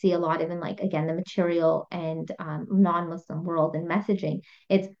what we see a lot of in like again the material and non-Muslim world and messaging.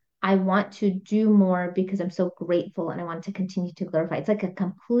 It's I want to do more because I'm so grateful and I want to continue to glorify. It's like a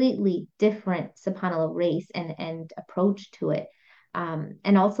completely different subhanAllah race and approach to it.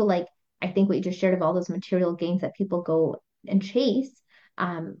 And also like I think what you just shared of all those material gains that people go and chase,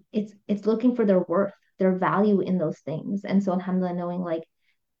 it's looking for their value in those things. And so alhamdulillah, knowing like,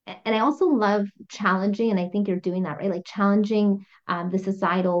 and I also love challenging, and I think you're doing that, right? Like challenging the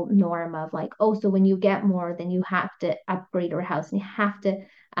societal norm of like, oh, so when you get more, then you have to upgrade your house and you have to,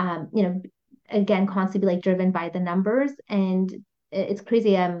 you know, again, constantly be like driven by the numbers. And it's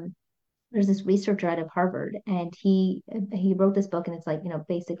crazy. There's this researcher out of Harvard, and he wrote this book, and it's like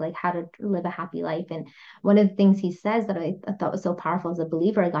basic like how to live a happy life. And one of the things he says that I thought was so powerful as a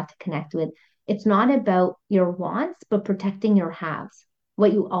believer, I got to connect with. It's not about your wants, but protecting your haves,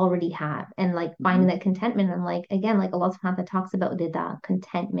 what you already have, and like finding Hmm. that contentment. And like again, like Allah Subhanahu wa Taala talks about the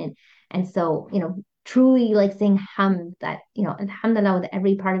contentment, and so truly like saying hamd that alhamdulillah with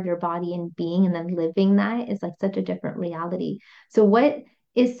every part of your body and being, and then living that is like such a different reality. So what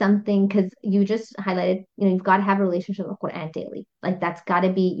is something because you just highlighted, you've got to have a relationship with Quran daily. Like that's got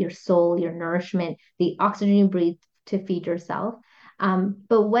to be your soul, your nourishment, the oxygen you breathe to feed yourself.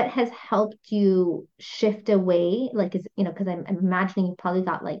 But what has helped you shift away? Like, because I'm imagining you probably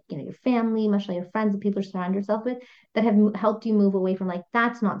got like, your family, much like your friends, the people you surround yourself with that have helped you move away from like,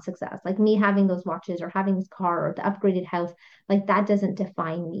 that's not success. Like me having those watches or having this car or the upgraded house, like that doesn't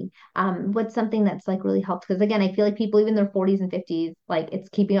define me. What's something that's like really helped? Because again, I feel like people, even their 40s and 50s, like it's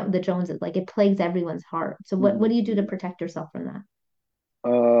keeping up with the Joneses, like it plagues everyone's heart. So what do you do to protect yourself from that?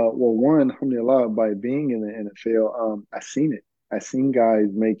 Well, one, alhamdulillah, by being in the NFL, I seen it. I seen guys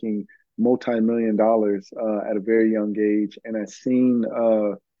making multi-million dollars at a very young age, and I seen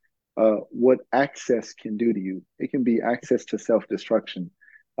what access can do to you. It can be access to self-destruction.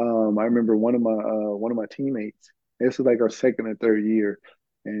 I remember one of my teammates. This was like our second or third year,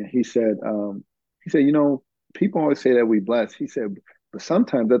 and he said, people always say that we blessed. He said, but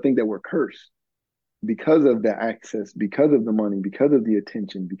sometimes I think that we're cursed because of the access, because of the money, because of the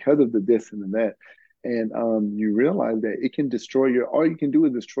attention, because of the this and the that. And you realize that it can destroy all you can do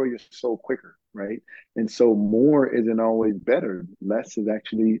is destroy your soul quicker, right? And so more isn't always better. Less is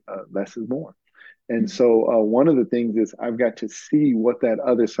actually, less is more. And so one of the things is I've got to see what that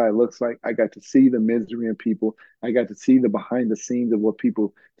other side looks like. I got to see the misery in people. I got to see the behind the scenes of what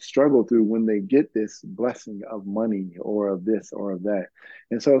people struggle through when they get this blessing of money or of this or of that.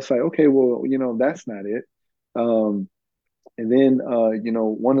 And so it's like, okay, well, that's not it. Um, and then,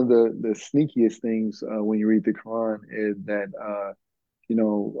 one of the sneakiest things when you read the Quran is that,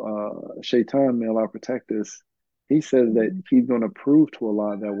 Shaitan, may Allah protect us, he says that Mhm. he's going to prove to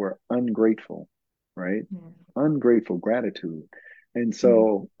Allah that we're ungrateful, right? Ungrateful, gratitude. And Mhm.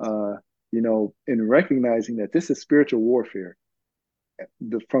 so, in recognizing that this is spiritual warfare,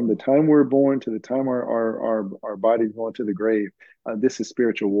 from the time we're born to the time our bodies go into the grave, this is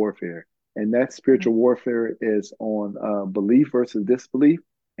spiritual warfare. And that spiritual warfare is on belief versus disbelief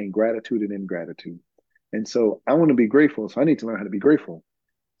and gratitude and ingratitude. And so I want to be grateful. So I need to learn how to be grateful.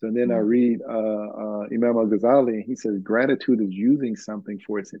 So then I Yeah. read Imam al-Ghazali, and he says gratitude is using something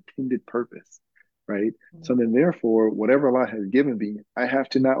for its intended purpose, right? So then therefore, whatever Allah has given me, I have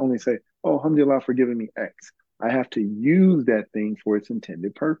to not only say, oh, alhamdulillah for giving me X. I have to use that thing for its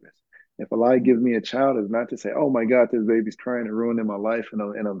intended purpose. If Allah gives me a child, it's not to say, oh my God, this baby's crying and ruining my life and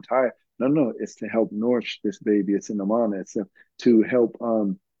I'm tired. No, no, it's to help nourish this baby. It's an amana. It's to help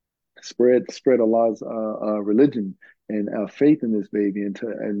spread Allah's religion and faith in this baby,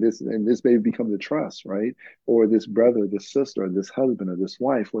 and this baby becomes a trust, right? Or this brother, this sister, or this husband, or this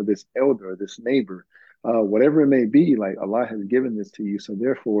wife, or this elder, or this neighbor, whatever it may be. Like Allah has given this to you, so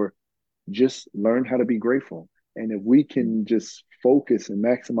therefore, just learn how to be grateful. And if we can just focus and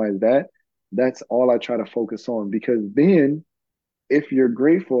maximize that, that's all I try to focus on. Because then if you're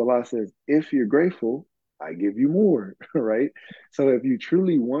grateful, Allah says, if you're grateful, I give you more, right? So if you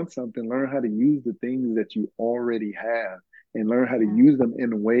truly want something, learn how to use the things that you already have and learn how to Yeah. use them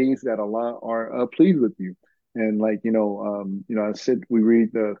in ways that Allah are pleased with you. And like, I said, we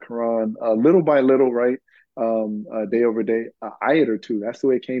read the Quran little by little, right? Day over day, ayat or two. That's the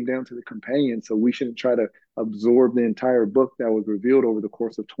way it came down to the companion. So we shouldn't try to absorb the entire book that was revealed over the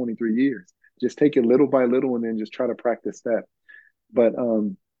course of 23 years. Just take it little by little and then just try to practice that. But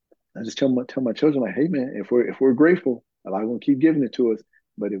I just tell my children like, hey man, if we're grateful, Allah gonna keep giving it to us.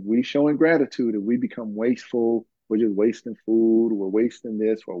 But if we showing gratitude, if we become wasteful we're just wasting food, we're wasting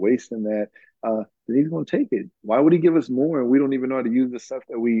this, we're wasting that, then he's going to take it. Why would he give us more and we don't even know how to use the stuff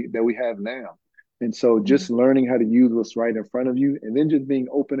that we have now? And so Mhm. just learning how to use what's right in front of you and then just being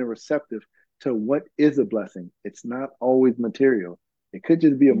open and receptive to what is a blessing. It's not always material. It could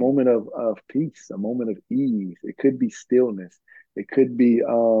just be a Yeah. moment of peace, a moment of ease. It could be stillness. It could be,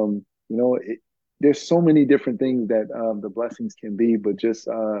 there's so many different things that the blessings can be, but just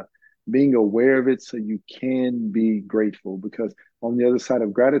being aware of it so you can be grateful because on the other side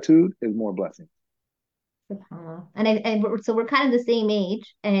of gratitude is more blessing. SubhanAllah. So we're kind of the same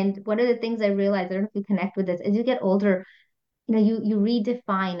age. And one of the things I realized, I don't know if you connect with this, as you get older, you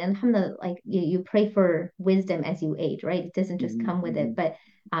redefine, and alhamdulillah, like you pray for wisdom as you age, right? It doesn't just Hmm. come with it. Hmm. But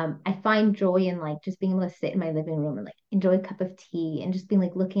I find joy in like just being able to sit in my living room and like enjoy a cup of tea and just being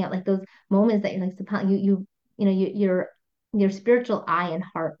like looking at like those moments that you're like, subhanAllah, your spiritual eye and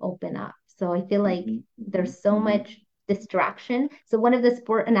heart open up. So I feel like Hmm. Hmm. there's so Hmm. much distraction. So one of the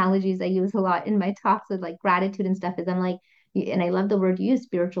sport analogies I use a lot in my talks with like gratitude and stuff is I'm like, and I love the word you use,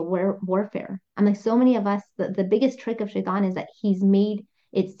 spiritual warfare. I'm like, so many of us, the biggest trick of shaitan is that he's made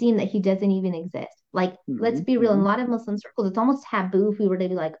it seem that he doesn't even exist. Like, let's Hmm. be real, in a Hmm. lot of Muslim circles, it's almost taboo if we were to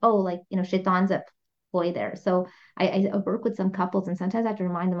be like, oh, like, shaitan's at play there. So I work with some couples and sometimes I have to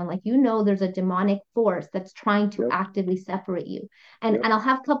remind them, I'm like, there's a demonic force that's trying to Yep. actively separate you. And Yep. and I'll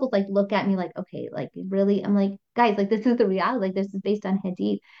have couples like look at me like, okay, like really? I'm like, guys, like this is the reality. Like this is based on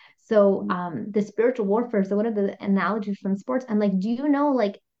hadith. So Hmm. the spiritual warfare. So one of the analogies from sports, I'm like, do you know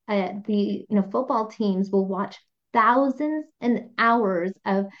like the football teams will watch thousands and hours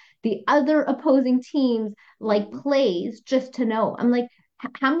of the other opposing teams like Hmm. plays just to know. I'm like,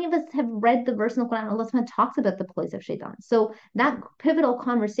 how many of us have read the verse in the Quran? Allah subhanahu talks about the ploys of shaitan. So that pivotal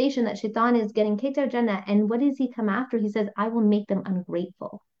conversation that shaitan is getting kicked out of Jannah, and what does he come after? He says, I will make them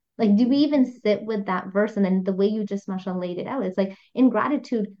ungrateful. Like, do we Hmm. even sit with that verse? And then the way you just, mashallah, laid it out, it's like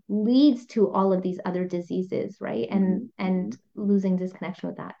ingratitude leads to all of these other diseases, right? And Hmm. Hmm. and losing disconnection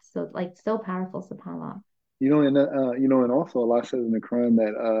with that. So like so powerful, subhanAllah. And also Allah says in the Quran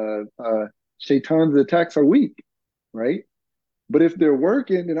that Shaitan's attacks are weak, right? But if they're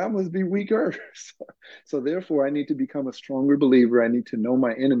working, then I must be weaker. So therefore, I need to become a stronger believer. I need to know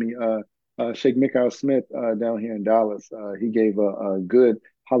my enemy. Sheikh Mikhail Smith down here in Dallas, he gave a good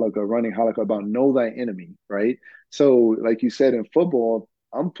halakha, running halakha about know thy enemy, right? So, like you said in football,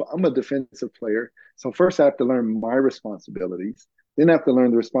 I'm a defensive player. So first, I have to learn my responsibilities. Then I have to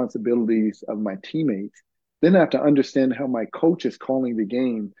learn the responsibilities of my teammates. Then I have to understand how my coach is calling the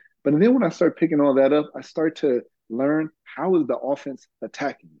game. But then when I start picking all that up, I start to learn how is the offense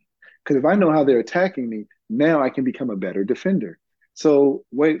attacking me. Because if I know how they're attacking me, now I can become a better defender. So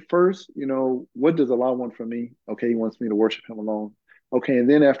wait, first, what does Allah want from me? Okay, He wants me to worship Him alone. Okay, and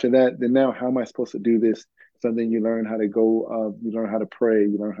then after that, then now how am I supposed to do this? So then you learn how to go, you learn how to pray,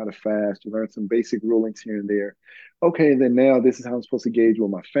 you learn how to fast, you learn some basic rulings here and there. Okay, and then now this is how I'm supposed to gauge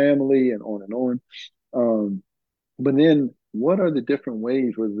with my family and on and on. Um, but then what are the different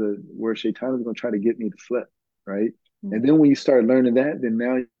ways where Shaitan is going to try to get me to slip, right? And then when you start learning that, then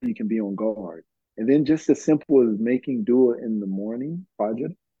now you can be on guard. And then just as simple as making dua in the morning,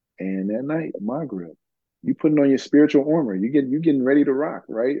 Fajr, and at night, Maghrib. You putting on your spiritual armor. You getting ready to rock,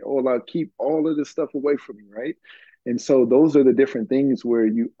 right? Or I'll keep all of this stuff away from me, right? And so those are the different things where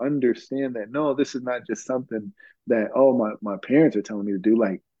you understand that no, this is not just something that, oh, my parents are telling me to do.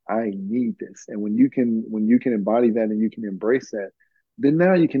 Like I need this. And when you can embody that and you can embrace that, then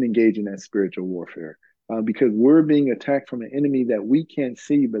now you can engage in that spiritual warfare because we're being attacked from an enemy that we can't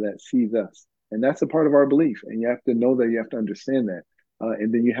see, but that sees us. And that's a part of our belief. And you have to know that, you have to understand that.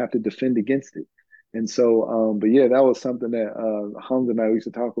 And then you have to defend against it. And so, but yeah, that was something that Hamza and I used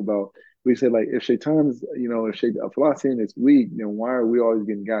to talk about. We said, like, if Shaitan's, if Allah's saying it's weak, then why are we always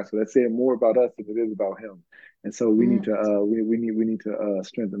getting got? So let's say more about us than it is about him. And so we need Mm. to we need to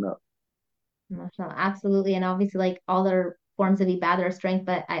strengthen up. MashaAllah, absolutely. And obviously, like all their forms of ibadah or strength,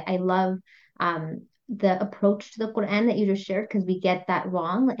 but I love the approach to the Quran that you just shared because we get that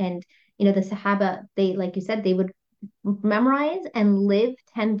wrong. And, the Sahaba, they, like you said, they would memorize and live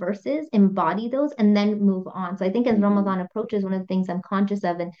 10 verses, embody those, and then move on. So I think as Hmm. Ramadan approaches, one of the things I'm conscious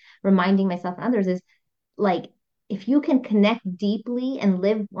of and reminding myself and others is like, if you can connect deeply and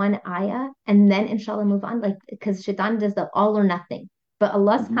live one ayah and then inshallah move on, like, because shaitan does the all or nothing, but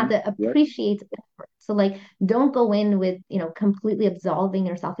Allah subhanahu Hmm. wa ta'ala Yep. appreciates effort. So like, don't go in with, completely absolving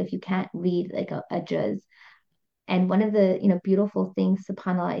yourself if you can't read like a juz. And one of the, beautiful things,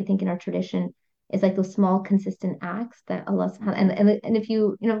 subhanAllah, I think in our tradition is like those small, consistent acts that Allah subhanahu Hmm. and if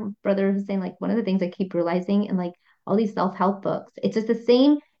you, brother was saying like one of the things I keep realizing in like all these self-help books, it's just the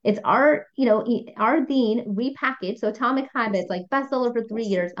same. It's our, our Deen repackaged. So Atomic Habits, like bestseller for 3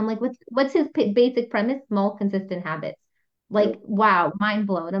 years. I'm like, what's his basic premise? Small, consistent habits. Like, Yep. wow, mind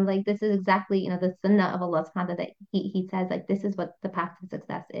blown. I'm like, this is exactly, the sunnah of Allah subhanahu wa ta'ala that he says, like, this is what the path to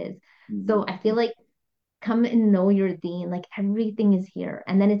success is. So Hmm. I feel like come and know your Deen. Like everything is here.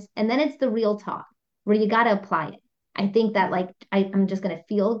 And then it's the real talk where you gotta apply it. I think that like I'm just gonna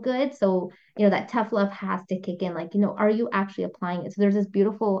feel good. So, that tough love has to kick in. Like, are you actually applying it? So there's this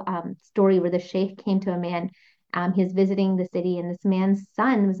beautiful story where the sheikh came to a man. He was visiting the city, and this man's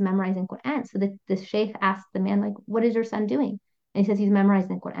son was memorizing Quran. So the sheikh asked the man, like, what is your son doing? And he says, he's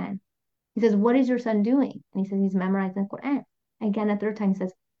memorizing Quran. He says, what is your son doing? And he says, he's memorizing Quran. Again, a third time, he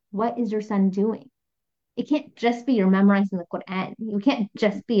says, what is your son doing? It can't just be you're memorizing the Quran. You can't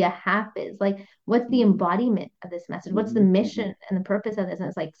just be a hafiz. Like, what's the Hmm. embodiment of this message? What's the Hmm. Hmm. mission and the purpose of this? And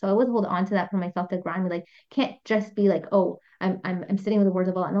it's like, so I would hold on to that for myself to grind me. Like, can't just be like, oh, I'm sitting with the words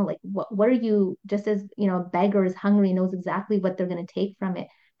of Allah. No, like, what are you? Just as a beggar is hungry, knows exactly what they're going to take from it.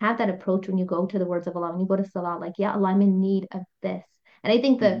 Have that approach when you go to the words of Allah. When you go to Salah, like, yeah, Allah, I'm in need of this. And I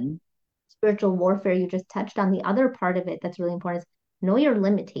think the Hmm. spiritual warfare you just touched on, the other part of it that's really important is know your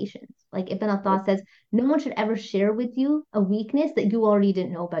limitations. Like Ibn Yep. Athas says, no one should ever share with you a weakness that you already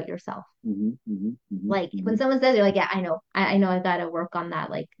didn't know about yourself. Hmm. Hmm. Hmm. Like when Hmm. someone says, you're like, yeah, I know, I know I got to work on that.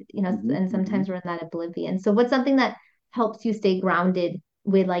 Like, Hmm. and Hmm. sometimes we're in that oblivion. So what's something that helps you stay grounded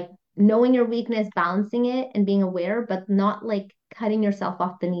with like knowing your weakness, balancing it and being aware, but not like cutting yourself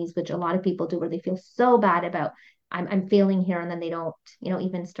off the knees, which a lot of people do where they feel so bad about I'm failing here and then they don't,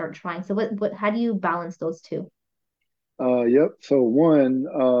 even start trying. So how do you balance those two? Yep. So one,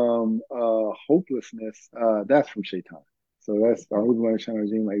 hopelessness, that's from Shaitan. So that's the Holy Shaitan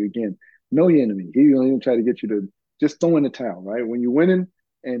regime. Like again, know your enemy. He don't even try to get you to just throw in the towel, right? When you're winning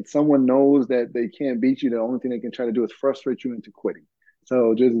and someone knows that they can't beat you, the only thing they can try to do is frustrate you into quitting.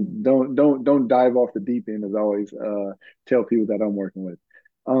 So just don't dive off the deep end, as I always tell people that I'm working with.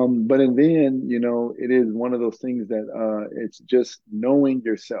 But and then, it is one of those things that it's just knowing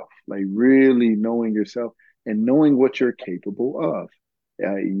yourself, like really knowing yourself and knowing what you're capable of.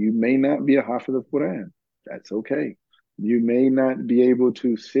 You may not be a Hafiz of Quran. That's okay. You may not be able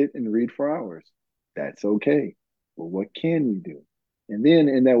to sit and read for hours. That's okay. But what can you do? And then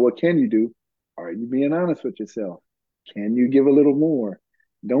in that, what can you do? Are you being honest with yourself? Can you give a little more?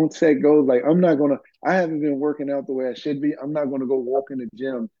 Don't set goals like I haven't been working out the way I should be. I'm not gonna go walk in the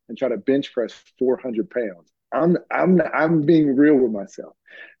gym and try to bench press 400 pounds. I'm being real with myself.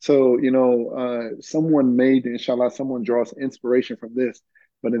 So, someone made, inshallah, someone draws inspiration from this,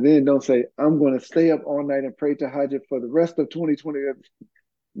 but then don't say, I'm going to stay up all night and pray to Hajj for the rest of 2020.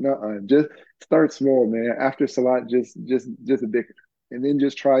 No, just start small, man. After Salat, just a dhikr. And then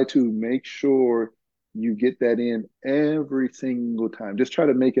just try to make sure you get that in every single time. Just try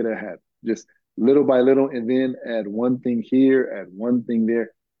to make it a habit, just little by little, and then add one thing here, add one thing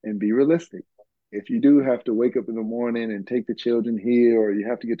there, and be realistic. If you do have to wake up in the morning and take the children here, or you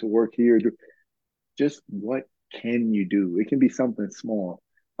have to get to work here, just what can you do? It can be something small.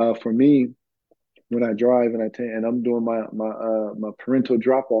 For me, when I drive and I'm doing my parental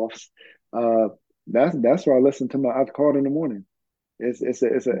drop offs, uh, that's where I listen to my I've called in the morning. It's a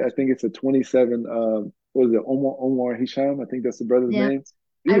I think it's a 27 what is it, Omar Hisham, I think that's the brother's Yeah. name.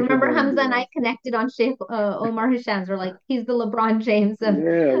 I Beautiful remember morning Hamza and duo. I connected on Sheikh Omar Hisham's. We're like, he's the LeBron James of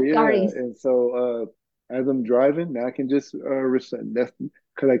Yeah, yeah. Garis. And so as I'm driving, now I can just that's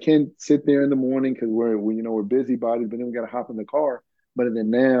because I can't sit there in the morning because we're busybodies, but then we got to hop in the car. But then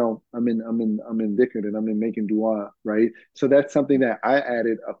now I'm in dhikr and I'm in making dua, right? So that's something that I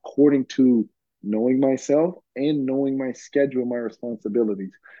added according to knowing myself and knowing my schedule, my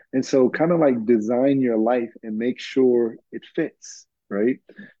responsibilities. And so kind of like design your life and make sure it fits, right?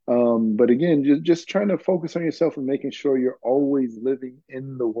 But again, just trying to focus on yourself and making sure you're always living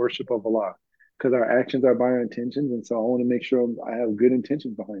in the worship of Allah, because our actions are by our intentions, and so I want to make sure I have good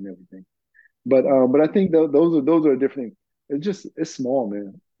intentions behind everything. But I think those are different. It's small,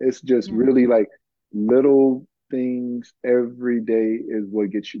 man. It's just Yeah. really like little things every day is what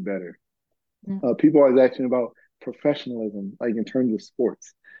gets you better. Yeah. People are always asking about professionalism, like in terms of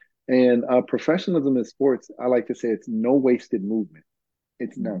sports, and professionalism in sports. I like to say it's no wasted movement.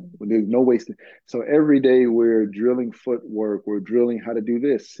 It's none. Mhm. There's no wasting. So every day we're drilling footwork, we're drilling how to do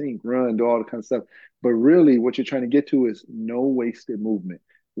this, sink, run, do all the kind of stuff. But really, what you're trying to get to is no wasted movement.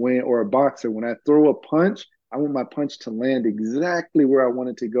 Or a boxer, when I throw a punch, I want my punch to land exactly where I want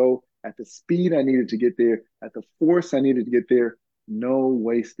it to go at the speed I needed to get there, at the force I needed to get there. No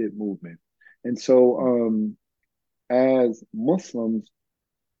wasted movement. And so, as Muslims,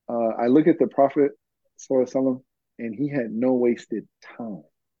 I look at the Prophet, Sallallahu Alaihi Wasallam, and he had no wasted time.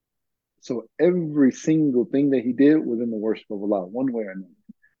 So every single thing that he did was in the worship of Allah, one way or another.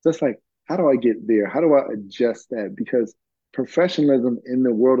 So it's like, how do I get there? How do I adjust that? Because professionalism in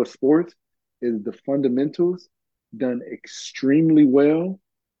the world of sports is the fundamentals done extremely well,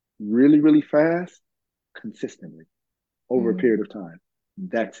 really, really fast, consistently over a period Mm. of time.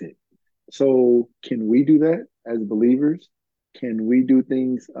 That's it. So can we do that as believers? Can we do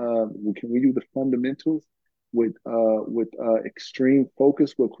things? Can we do the fundamentals with extreme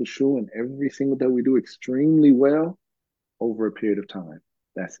focus with khushu and every single day we do extremely well over a period of time?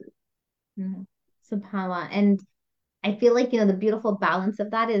 That's it. Mm. SubhanAllah. And I feel like, the beautiful balance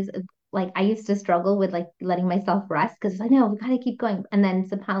of that is like I used to struggle with like letting myself rest because I know we gotta keep going. And then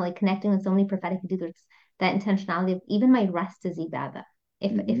subhanAllah, like connecting with so many prophetic leaders, that intentionality of even my rest is ibadah.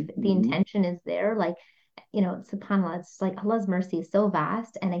 If the Hmm. intention is there, like subhanAllah, it's like Allah's mercy is so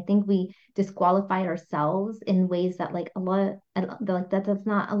vast. And I think we disqualify ourselves in ways that like Allah, and like that's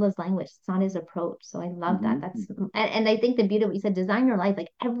not Allah's language. It's not his approach. So I love that. Hmm. That's and I think the beauty of what you said, design your life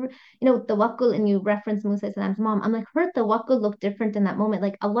like every, tawakkul, and you reference Musa Salam's mom. I'm like, her tawakkul looked different in that moment.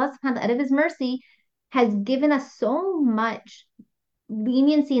 Like Allah subhanahu wa ta'ala, out of his mercy, has given us so much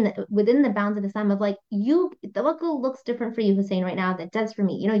leniency within the bounds of Islam of like you tawakkul looks different for you, Hussein, right now than it does for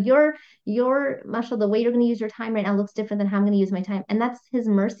me. Your mashallah, the way you're going to use your time right now looks different than how I'm going to use my time. And that's his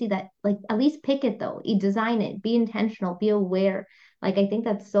mercy that like at least pick it though. You design it, be intentional, be aware. Like I think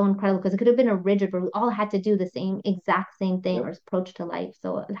that's so incredible because it could have been a rigid where we all had to do the same exact same thing or Yep. approach to life.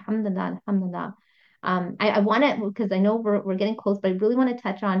 So alhamdulillah, alhamdulillah. I want to because I know we're getting close, but I really want to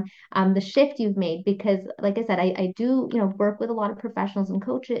touch on the shift you've made because like I said, I do work with a lot of professionals and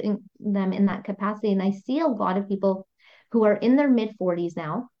coaching them in that capacity, and I see a lot of people who are in their mid 40s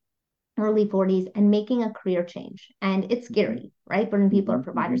now, early 40s, and making a career change, and it's Hmm. scary, right? When people are Hmm. Hmm.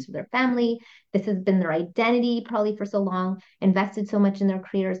 providers for their family, this has been their identity probably for so long, invested so much in their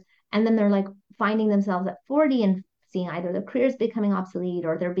careers, and then they're like finding themselves at 40 and seeing either their careers becoming obsolete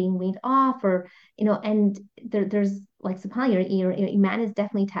or they're being weaned off or and there's like subhanAllah, your iman is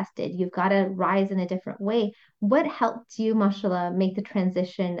definitely tested. You've got to rise in a different way. What helped you, mashallah, make the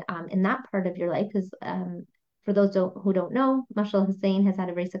transition in that part of your life? Because for those who don't know, mashallah, Hussein has had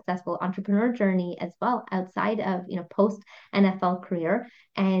a very successful entrepreneur journey as well outside of post NFL career.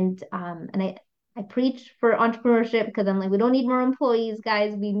 And I preach for entrepreneurship because I'm like, we don't need more employees,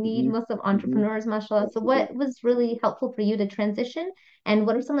 guys. We need Hmm. Muslim Hmm. entrepreneurs, mashallah. So Absolutely. what was really helpful for you to transition? And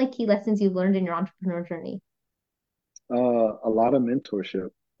what are some like key lessons you've learned in your entrepreneur journey? A lot of mentorship.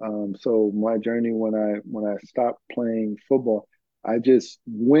 So my journey when I stopped playing football, I just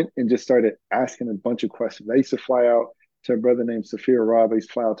went and just started asking a bunch of questions. I used to fly out to a brother named Safir Rob. I used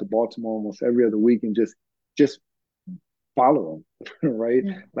to fly out to Baltimore almost every other week and just follow them, right?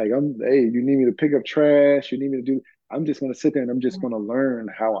 Yeah. Like hey, you need me to pick up trash, you need me to do. I'm just going to sit there and I'm just going to learn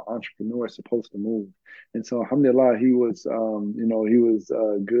how an entrepreneur is supposed to move. And so, alhamdulillah, he was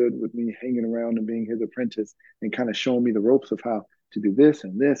good with me hanging around and being his apprentice and kind of showing me the ropes of how to do this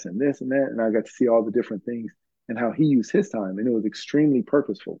and this and this and that. And I got to see all the different things and how he used his time, and it was extremely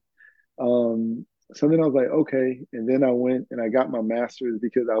purposeful. Um, so then I was like, okay. And then I went and I got my master's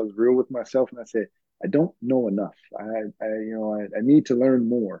because I was real with myself and I said, I don't know enough. I need to learn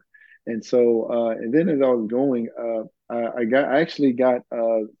more. And so, and then as I was going, I actually got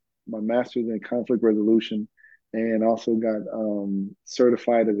my master's in conflict resolution and also got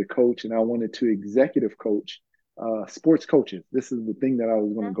certified as a coach. And I wanted to executive coach sports coaches. This is the thing that I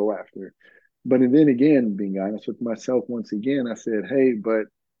was going to go after. But and then again, being honest with myself, once again, I said, hey, but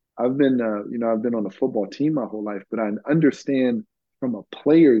I've been on a football team my whole life, but I understand from a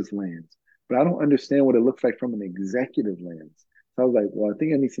player's lens, but I don't understand what it looks like from an executive lens. So I was like, well, I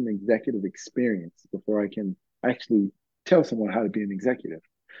think I need some executive experience before I can actually tell someone how to be an executive.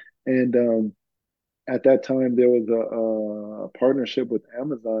 And at that time, there was a partnership with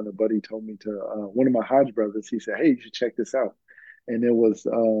Amazon. A buddy told me to one of my Hodge brothers. He said, "Hey, you should check this out." And it was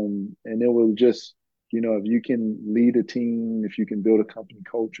just if you can lead a team, if you can build a company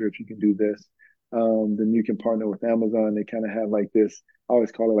culture, if you can do this, then you can partner with Amazon. They kind of have like this. I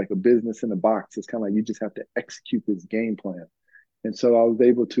always call it like a business in a box. It's kind of like you just have to execute this game plan. And so I was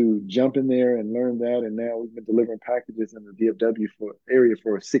able to jump in there and learn that. And now we've been delivering packages in the DFW area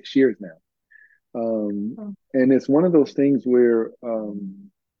for 6 years now. Oh, And it's one of those things where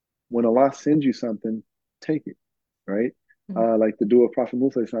when Allah sends you something, take it, right? mm, Like the dua of Prophet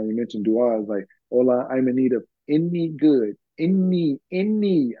Musa, you mentioned dua is like, Allah, I'm in need of any good, any.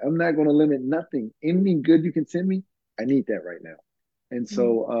 I'm not going to limit nothing. Any good you can send me, I need that right now. And mm,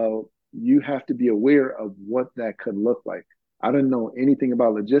 so you have to be aware of what that could look like. I don't know anything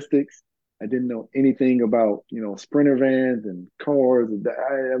about logistics. I didn't know anything about, sprinter vans and cars.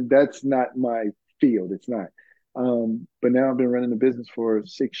 That's not my field. It's not. But now I've been running the business for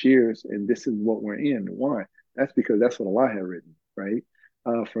 6 years, and this is what we're in. Why? That's because that's what Allah had written, right?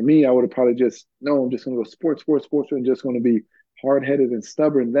 For me, I would have probably just, no, I'm just going to go sports, sports, sports, and just going to be hard headed and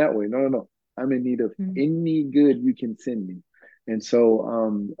stubborn that way. No, no, no. I'm in need of Mm. any good you can send me. And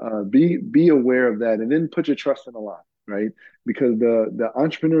so be aware of that, and then put your trust in Allah, right? Because the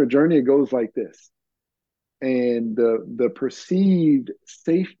entrepreneur journey, it goes like this, and the perceived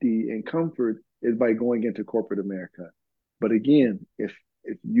safety and comfort is by going into corporate America. But again, if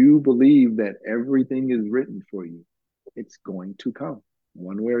you believe that everything is written for you, it's going to come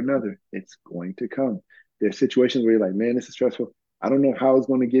one way or another. It's going to come. There's situations where you're like, man, this is stressful. I don't know how it's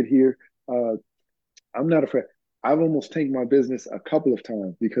going to get here. Uh, I'm not afraid. I've almost tanked my business a couple of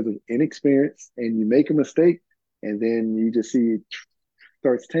times because of inexperience, and you make a mistake, and then you just see it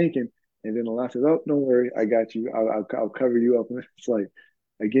starts tanking, and then Allah says, "Oh, don't worry, I got you. I'll cover you up." And it's like,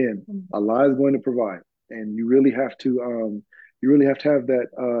 again, Allah is going to provide, and you really have to have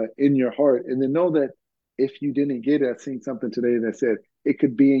that in your heart, and then know that if you didn't get it, I seen something today that said it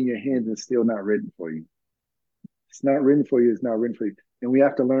could be in your hands and still not written for you. It's not written for you. It's not written for you. And we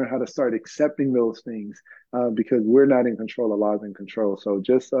have to learn how to start accepting those things because we're not in control. Allah's in control. So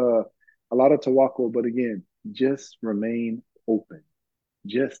just a lot of tawakkul, but again, just remain open.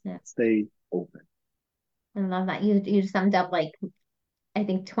 Just Yeah. stay open. I love that. You summed up like I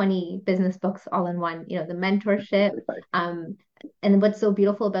think 20 business books all in one, the mentorship. Right. Um, and what's so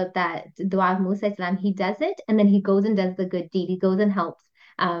beautiful about that dua of Musa salam, he does it and then he goes and does the good deed. He goes and helps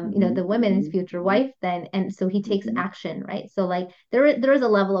Mm-hmm, the women, his mm-hmm, future mm-hmm, wife then. And so he takes mm-hmm. action, right? So like there is a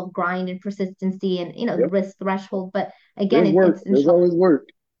level of grind and persistency and the Yep. risk threshold. But again, There's work. it's There's inshallah. always work.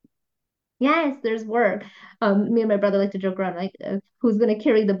 Yes, there's work. Me and my brother like to joke around, like, who's going to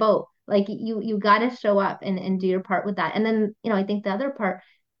carry the boat? Like you got to show up and do your part with that. And then, I think the other part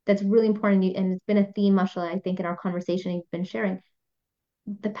that's really important, and it's been a theme, mashallah, I think in our conversation you've been sharing,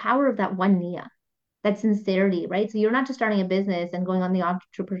 the power of that one niyyah, that sincerity, right? So you're not just starting a business and going on the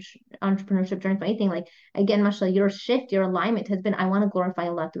entrepreneurship journey for anything. Like again, mashallah, your shift, your alignment has been, I want to glorify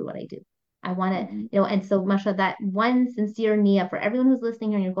Allah through what I do. I want to, Mm-hmm, and so mashallah, that one sincere niyyah for everyone who's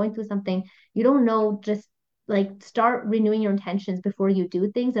listening here and you're going through something, you don't know, just like start renewing your intentions before you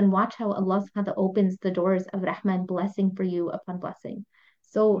do things and watch how Allah subhanahu wa ta'ala opens the doors of rahman, blessing for you upon blessing.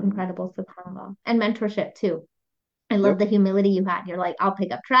 So mm-hmm. incredible, subhanAllah. And mentorship too. I love Yep. the humility you had. You're like, I'll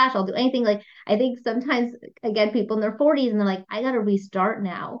pick up trash, I'll do anything. Like, I think sometimes, again, people in their 40s and they're like, I got to restart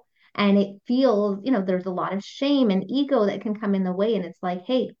now. And it feels, there's a lot of shame and ego that can come in the way. And it's like,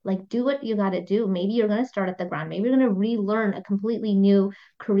 hey, like, do what you got to do. Maybe you're going to start at the ground. Maybe you're going to relearn a completely new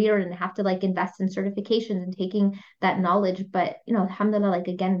career and have to like invest in certifications and taking that knowledge. But, alhamdulillah, like,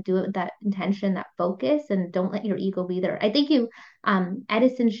 again, do it with that intention, that focus, and don't let your ego be there. I think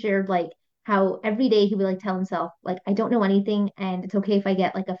Edison shared like, how every day he would like tell himself like I don't know anything and it's okay if I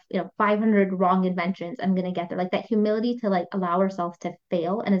get like 500 wrong inventions. I'm gonna get there, like that humility to like allow ourselves to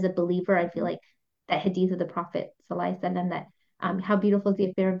fail. And as a believer, I feel Mm-hmm, like that hadith of the prophet sallallahu alaihi wasallam, that how beautiful is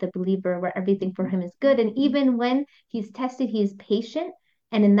the affair of the believer where everything for mm-hmm, him is good, and mm-hmm. even when he's tested he is patient,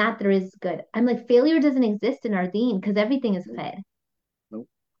 and in that there is good. I'm like, failure doesn't exist in our deen because everything is Nope, fed. nope.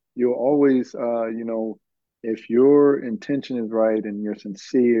 You'll always, if your intention is right and you're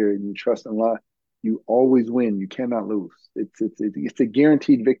sincere and you trust in Allah, you always win. You cannot lose. It's a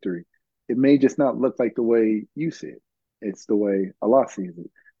guaranteed victory. It may just not look like the way you see it. It's the way Allah sees it,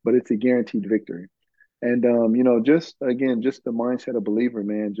 but it's a guaranteed victory. And just again, just the mindset of believer,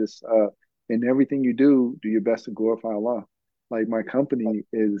 man. Just in everything you do, do your best to glorify Allah. Like my company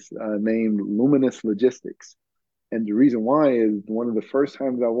is named Luminous Logistics, and the reason why is one of the first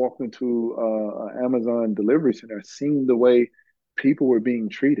times I walked into an Amazon delivery center, I seen the way people were being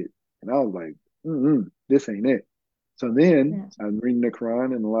treated. And I was like, this ain't it. So then Yeah. I'm reading the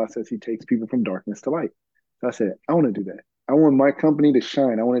Quran, and Allah says He takes people from darkness to light. So I said, I want to do that. I want my company to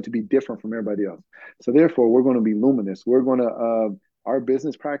shine. I want it to be different from everybody else. So therefore, we're going to be luminous. We're going to, our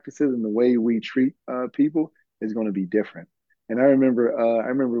business practices and the way we treat people is going to be different. And I remember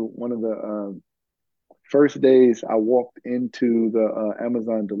one of the first days I walked into the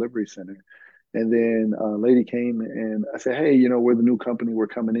Amazon delivery center, and then a lady came and I said, "Hey, we're the new company. We're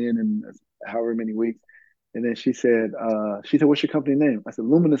coming in however many weeks." And then she said, "What's your company name?" I said,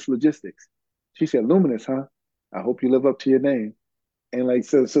 "Luminous Logistics." She said, "Luminous, huh? I hope you live up to your name." And like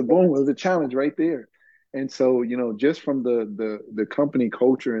so, boom, it was a challenge right there. And so, just from the company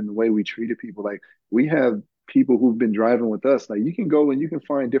culture and the way we treated people, like we have people who've been driving with us. Like you can go and you can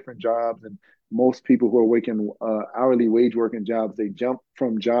find different jobs and most people who are working hourly wage working jobs, they jump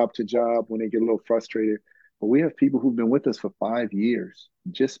from job to job when they get a little frustrated. But we have people who've been with us for 5 years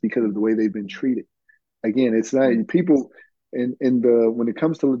just because of the way they've been treated. Again, it's not people in the when it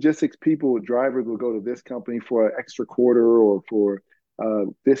comes to logistics, people drivers will go to this company for an extra quarter or for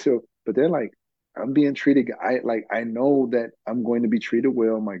this, but they're like, I'm being treated. I know that I'm going to be treated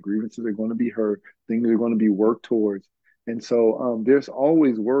well. My grievances are going to be heard. Things are going to be worked towards. And so there's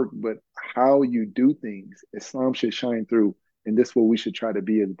always work, but how you do things, Islam should shine through, and this is what we should try to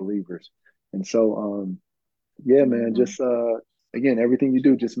be as believers. And so, yeah, man, Mhm. just again, everything you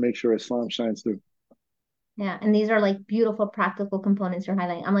do, just make sure Islam shines through. Yeah, and these are like beautiful practical components you're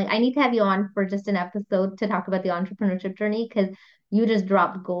highlighting. I'm like, I need to have you on for just an episode to talk about the entrepreneurship journey because you just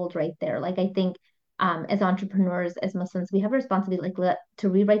dropped gold right there. Like I think as entrepreneurs, as Muslims, we have a responsibility to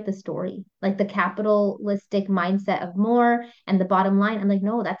rewrite the story, like the capitalistic mindset of more and the bottom line. I'm like,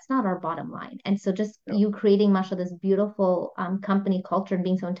 no, that's not our bottom line. And so just Yeah. you creating, mashallah, this beautiful company culture and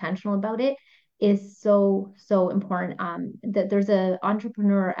being so intentional about it is so so important. That there's a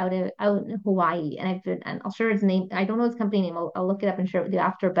entrepreneur out in Hawaii, and I'll share his name. I don't know his company name. I'll look it up and share it with you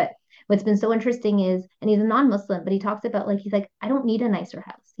after. But what's been so interesting is, and he's a non-Muslim, but he talks about like he's like, I don't need a nicer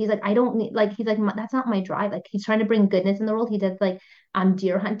house. He's like, I don't need like he's like that's not my drive. Like he's trying to bring goodness in the world. He does like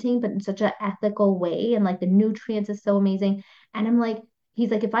deer hunting, but in such an ethical way, and like the nutrients is so amazing. And I'm like,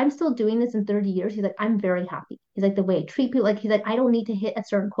 he's like, if I'm still doing this in 30 years, he's like, I'm very happy. He's like, the way I treat people, like, he's like, I don't need to hit a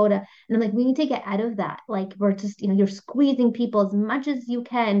certain quota. And I'm like, we need to get out of that. Like, we're just, you're squeezing people as much as you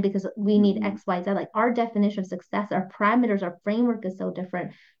can because we need Mhm. X, Y, Z. Like, our definition of success, our parameters, our framework is so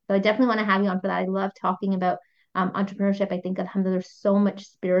different. So I definitely want to have you on for that. I love talking about entrepreneurship. I think, alhamdulillah, there's so much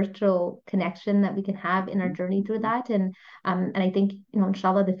spiritual connection that we can have in our journey through Mhm. that. And I think,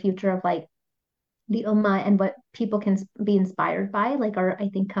 inshallah, the future of like the Ummah and what people can be inspired by, like our, I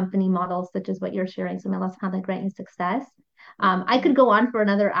think, company models such as what you're sharing. So may Allah subhanahu wa ta'ala grant you success. I could go on for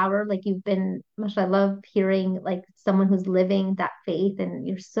another hour. Like you've been, mashallah, I love hearing like someone who's living that faith and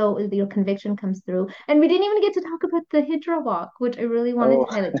your conviction comes through. And we didn't even get to talk about the Hijra walk, which I really wanted Oh,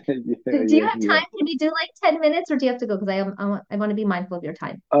 to highlight. yeah, Do you yeah, have yeah. time? Can we do like 10 minutes or do you have to go? Because I want to be mindful of your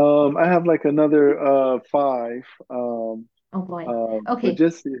time. I have like another five. Oh boy. But Okay.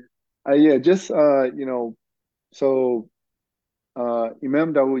 just yeah, just so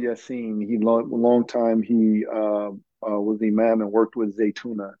Imam Dawood Yassin, he long time he was the imam and worked with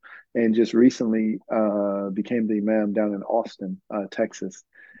Zaytuna, and just recently became the imam down in Austin, Texas.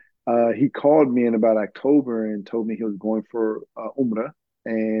 He called me in about October and told me he was going for Umrah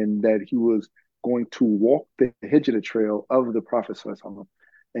and that he was going to walk the Hijrah trail of the Prophet ﷺ.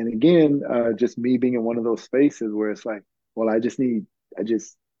 And again, just me being in one of those spaces where it's like, well, I just,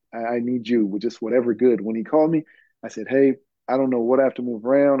 I need you with just whatever good. When he called me, I said, hey, I don't know what I have to move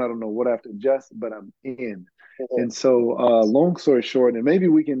around. I don't know what I have to adjust, but I'm in. And so, long story short, and maybe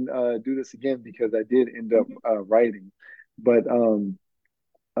we can do this again because I did end up writing, but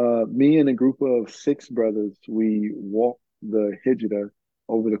me and a group of six brothers, we walked the Hijra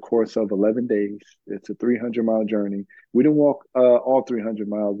over the course of 11 days. It's a 300-mile journey. We didn't walk all 300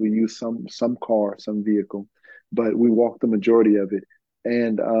 miles. We used some car, some vehicle, but we walked the majority of it.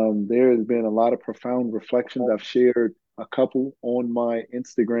 And there has been a lot of profound reflections. I've shared a couple on my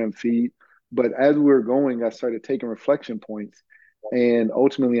Instagram feed. But as we were going, I started taking reflection points. And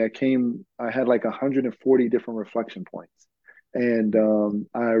ultimately, I had like 140 different reflection points and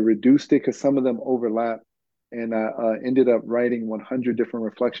I reduced it because some of them overlap, and I ended up writing 100 different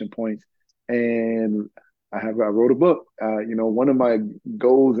reflection points. And I wrote a book. One of my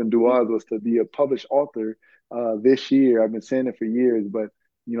goals and duas was to be a published author this year. I've been saying it for years, but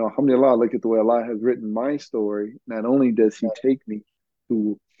alhamdulillah, look at the way Allah has written my story. Not only does He take me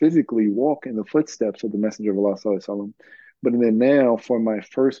to physically walk in the footsteps of the Messenger of Allah, sallallahu alaihi wasallam, but then now for my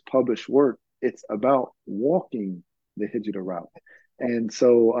first published work, it's about walking the Hijra route. And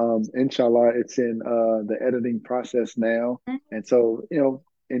so, inshallah, it's in the editing process now. And so, inshallah,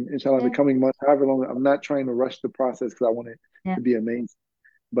 in the Yeah. coming months, however long, I'm not trying to rush the process because I want it Yeah. to be amazing.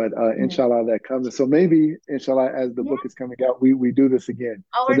 But Yeah. inshallah, that comes. And so maybe, inshallah, as the Yeah. book is coming out, we do this again.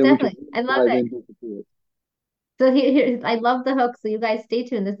 Oh, So we're then we can definitely. I love dive it. into it. So I love the hook. So you guys stay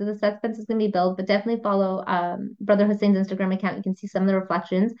tuned. This is the suspense is gonna be built, but definitely follow Brother Hussein's Instagram account. You can see some of the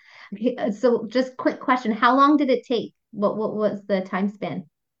reflections. Okay, so just quick question. How long did it take? What was the time span?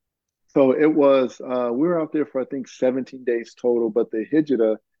 So it was, we were out there for, I think, 17 days total, but the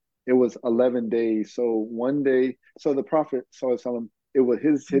Hijrah, it was 11 days. So one day, so the Prophet, sallallahu it was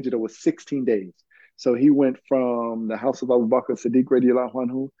his Hijrah was 16 days. So he went from the house of Abu Bakr Siddiq radiallahu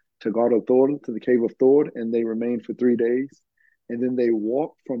anhu to Gar al Thor, to the cave of Thor, and they remained for 3 days. and then they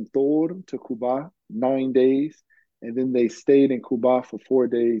walked from Thor to Kuba 9 days, and then they stayed in Kuba for 4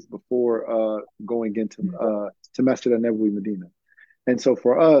 days before going into to Masjid al-Nabawi, Medina. And so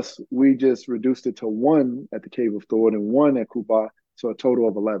for us, we just reduced it to one at the Cave of Thor and one at Kuba, so a total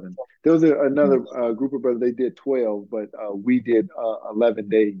of 11. There was another group of brothers, they did 12, but we did 11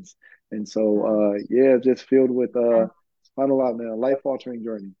 days. And so, yeah, just filled with, subhanAllah, man, a life-altering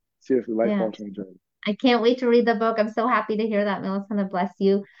journey. Seriously, Yeah. life-altering journey. I can't wait to read the book. I'm so happy to hear that. May Allah kind of bless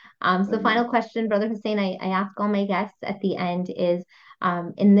you. So Ameen. final question, Brother Hussein, I ask all my guests at the end is,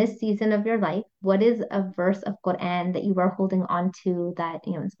 in this season of your life, what is a verse of Quran that you are holding on to that,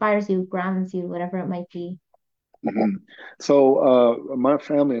 inspires you, grounds you, whatever it might be? Mhm. So my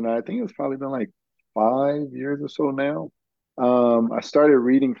family and I think it's probably been like 5 years or so now. I started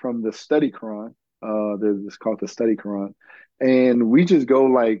reading from the study Quran. There's this called the study Quran, and we just go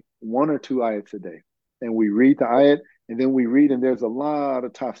like one or two ayats a day, and we read the ayat, and then we read, and there's a lot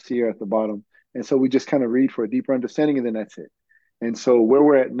of tafsir at the bottom, and so we just kind of read for a deeper understanding, and then that's it. And so where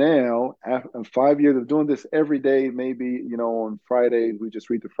we're at now, after 5 years of doing this every day, maybe on Fridays we just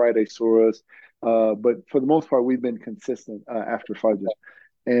read the Friday surahs, but for the most part, we've been consistent after Fajr.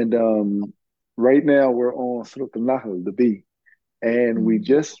 And right now, we're on Surah Al-Nahl, the bee. And we Mm.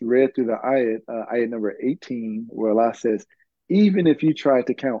 just read through the ayat number 18, where Allah says, even if you tried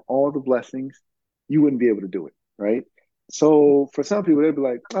to count all the blessings, you wouldn't be able to do it, right? So for some people, they'd be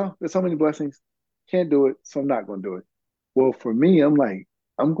like, oh, there's so many blessings, can't do it, so I'm not going to do it. Well, for me, I'm like,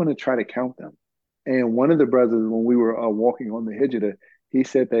 I'm going to try to count them. And one of the brothers, when we were walking on the Hijrah, he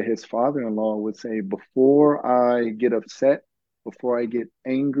said that his father-in-law would say, before I get upset, before I get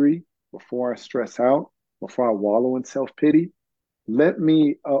angry, before I stress out, before I wallow in self-pity, let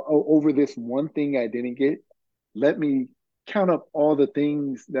me over this one thing I didn't get, let me count up all the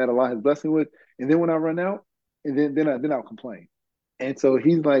things that Allah has blessed me with, and then when I run out, and then I'll complain. And so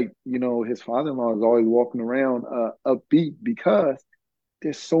he's like, his father-in-law is always walking around upbeat because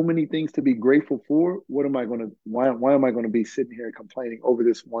there's so many things to be grateful for. What am I going to? Why am I going to be sitting here complaining over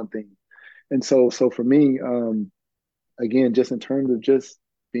this one thing? And so for me, again, just in terms of just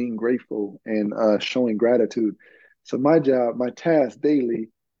being grateful and showing gratitude. So my job, my task daily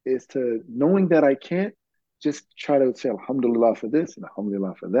is to knowing that I can't just try to say Alhamdulillah for this and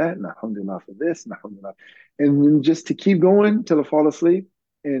Alhamdulillah for that and Alhamdulillah for this and Alhamdulillah, and then just to keep going till I fall asleep.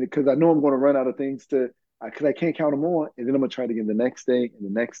 And because I know I'm going to run out of things because I can't count them all, and then I'm gonna try it again the next day and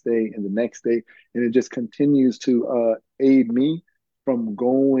the next day and the next day, and it just continues to aid me from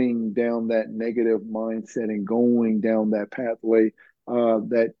going down that negative mindset and going down that pathway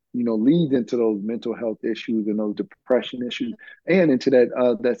that leads into those mental health issues and those depression issues, and into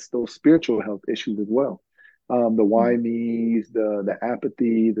that's those spiritual health issues as well. The why me's, the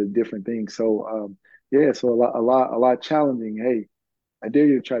apathy, the different things. So yeah, so a lot challenging. Hey, I dare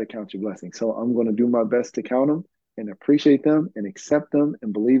you to try to count your blessings. So I'm going to do my best to count them and appreciate them and accept them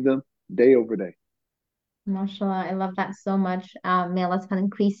and believe them day over day. MashaAllah, I love that so much. May Allah subhanahu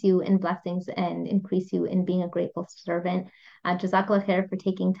increase you in blessings and increase you in being a grateful servant. Jazakallah khair for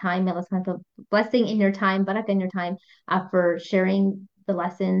taking time. May Allah subhanahu put blessing in your time, barak in your time, for sharing the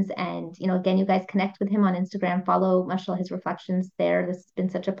lessons. And, again, you guys connect with him on Instagram, follow, mashallah, his reflections there. This has been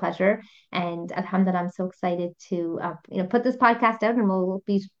such a pleasure. And alhamdulillah, I'm so excited to, put this podcast out, and we'll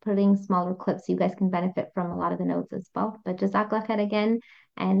be putting smaller clips so you guys can benefit from a lot of the notes as well. But Jazakallah khair again.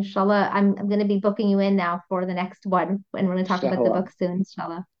 And inshallah, I'm going to be booking you in now for the next one, and we're going to talk about the Inshallah. book soon,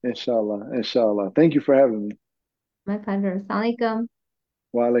 inshallah. Inshallah. Inshallah. Thank you for having me. My pleasure. Assalamu alaikum.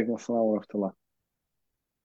 Wa alaikum assalam wa rahmatullah.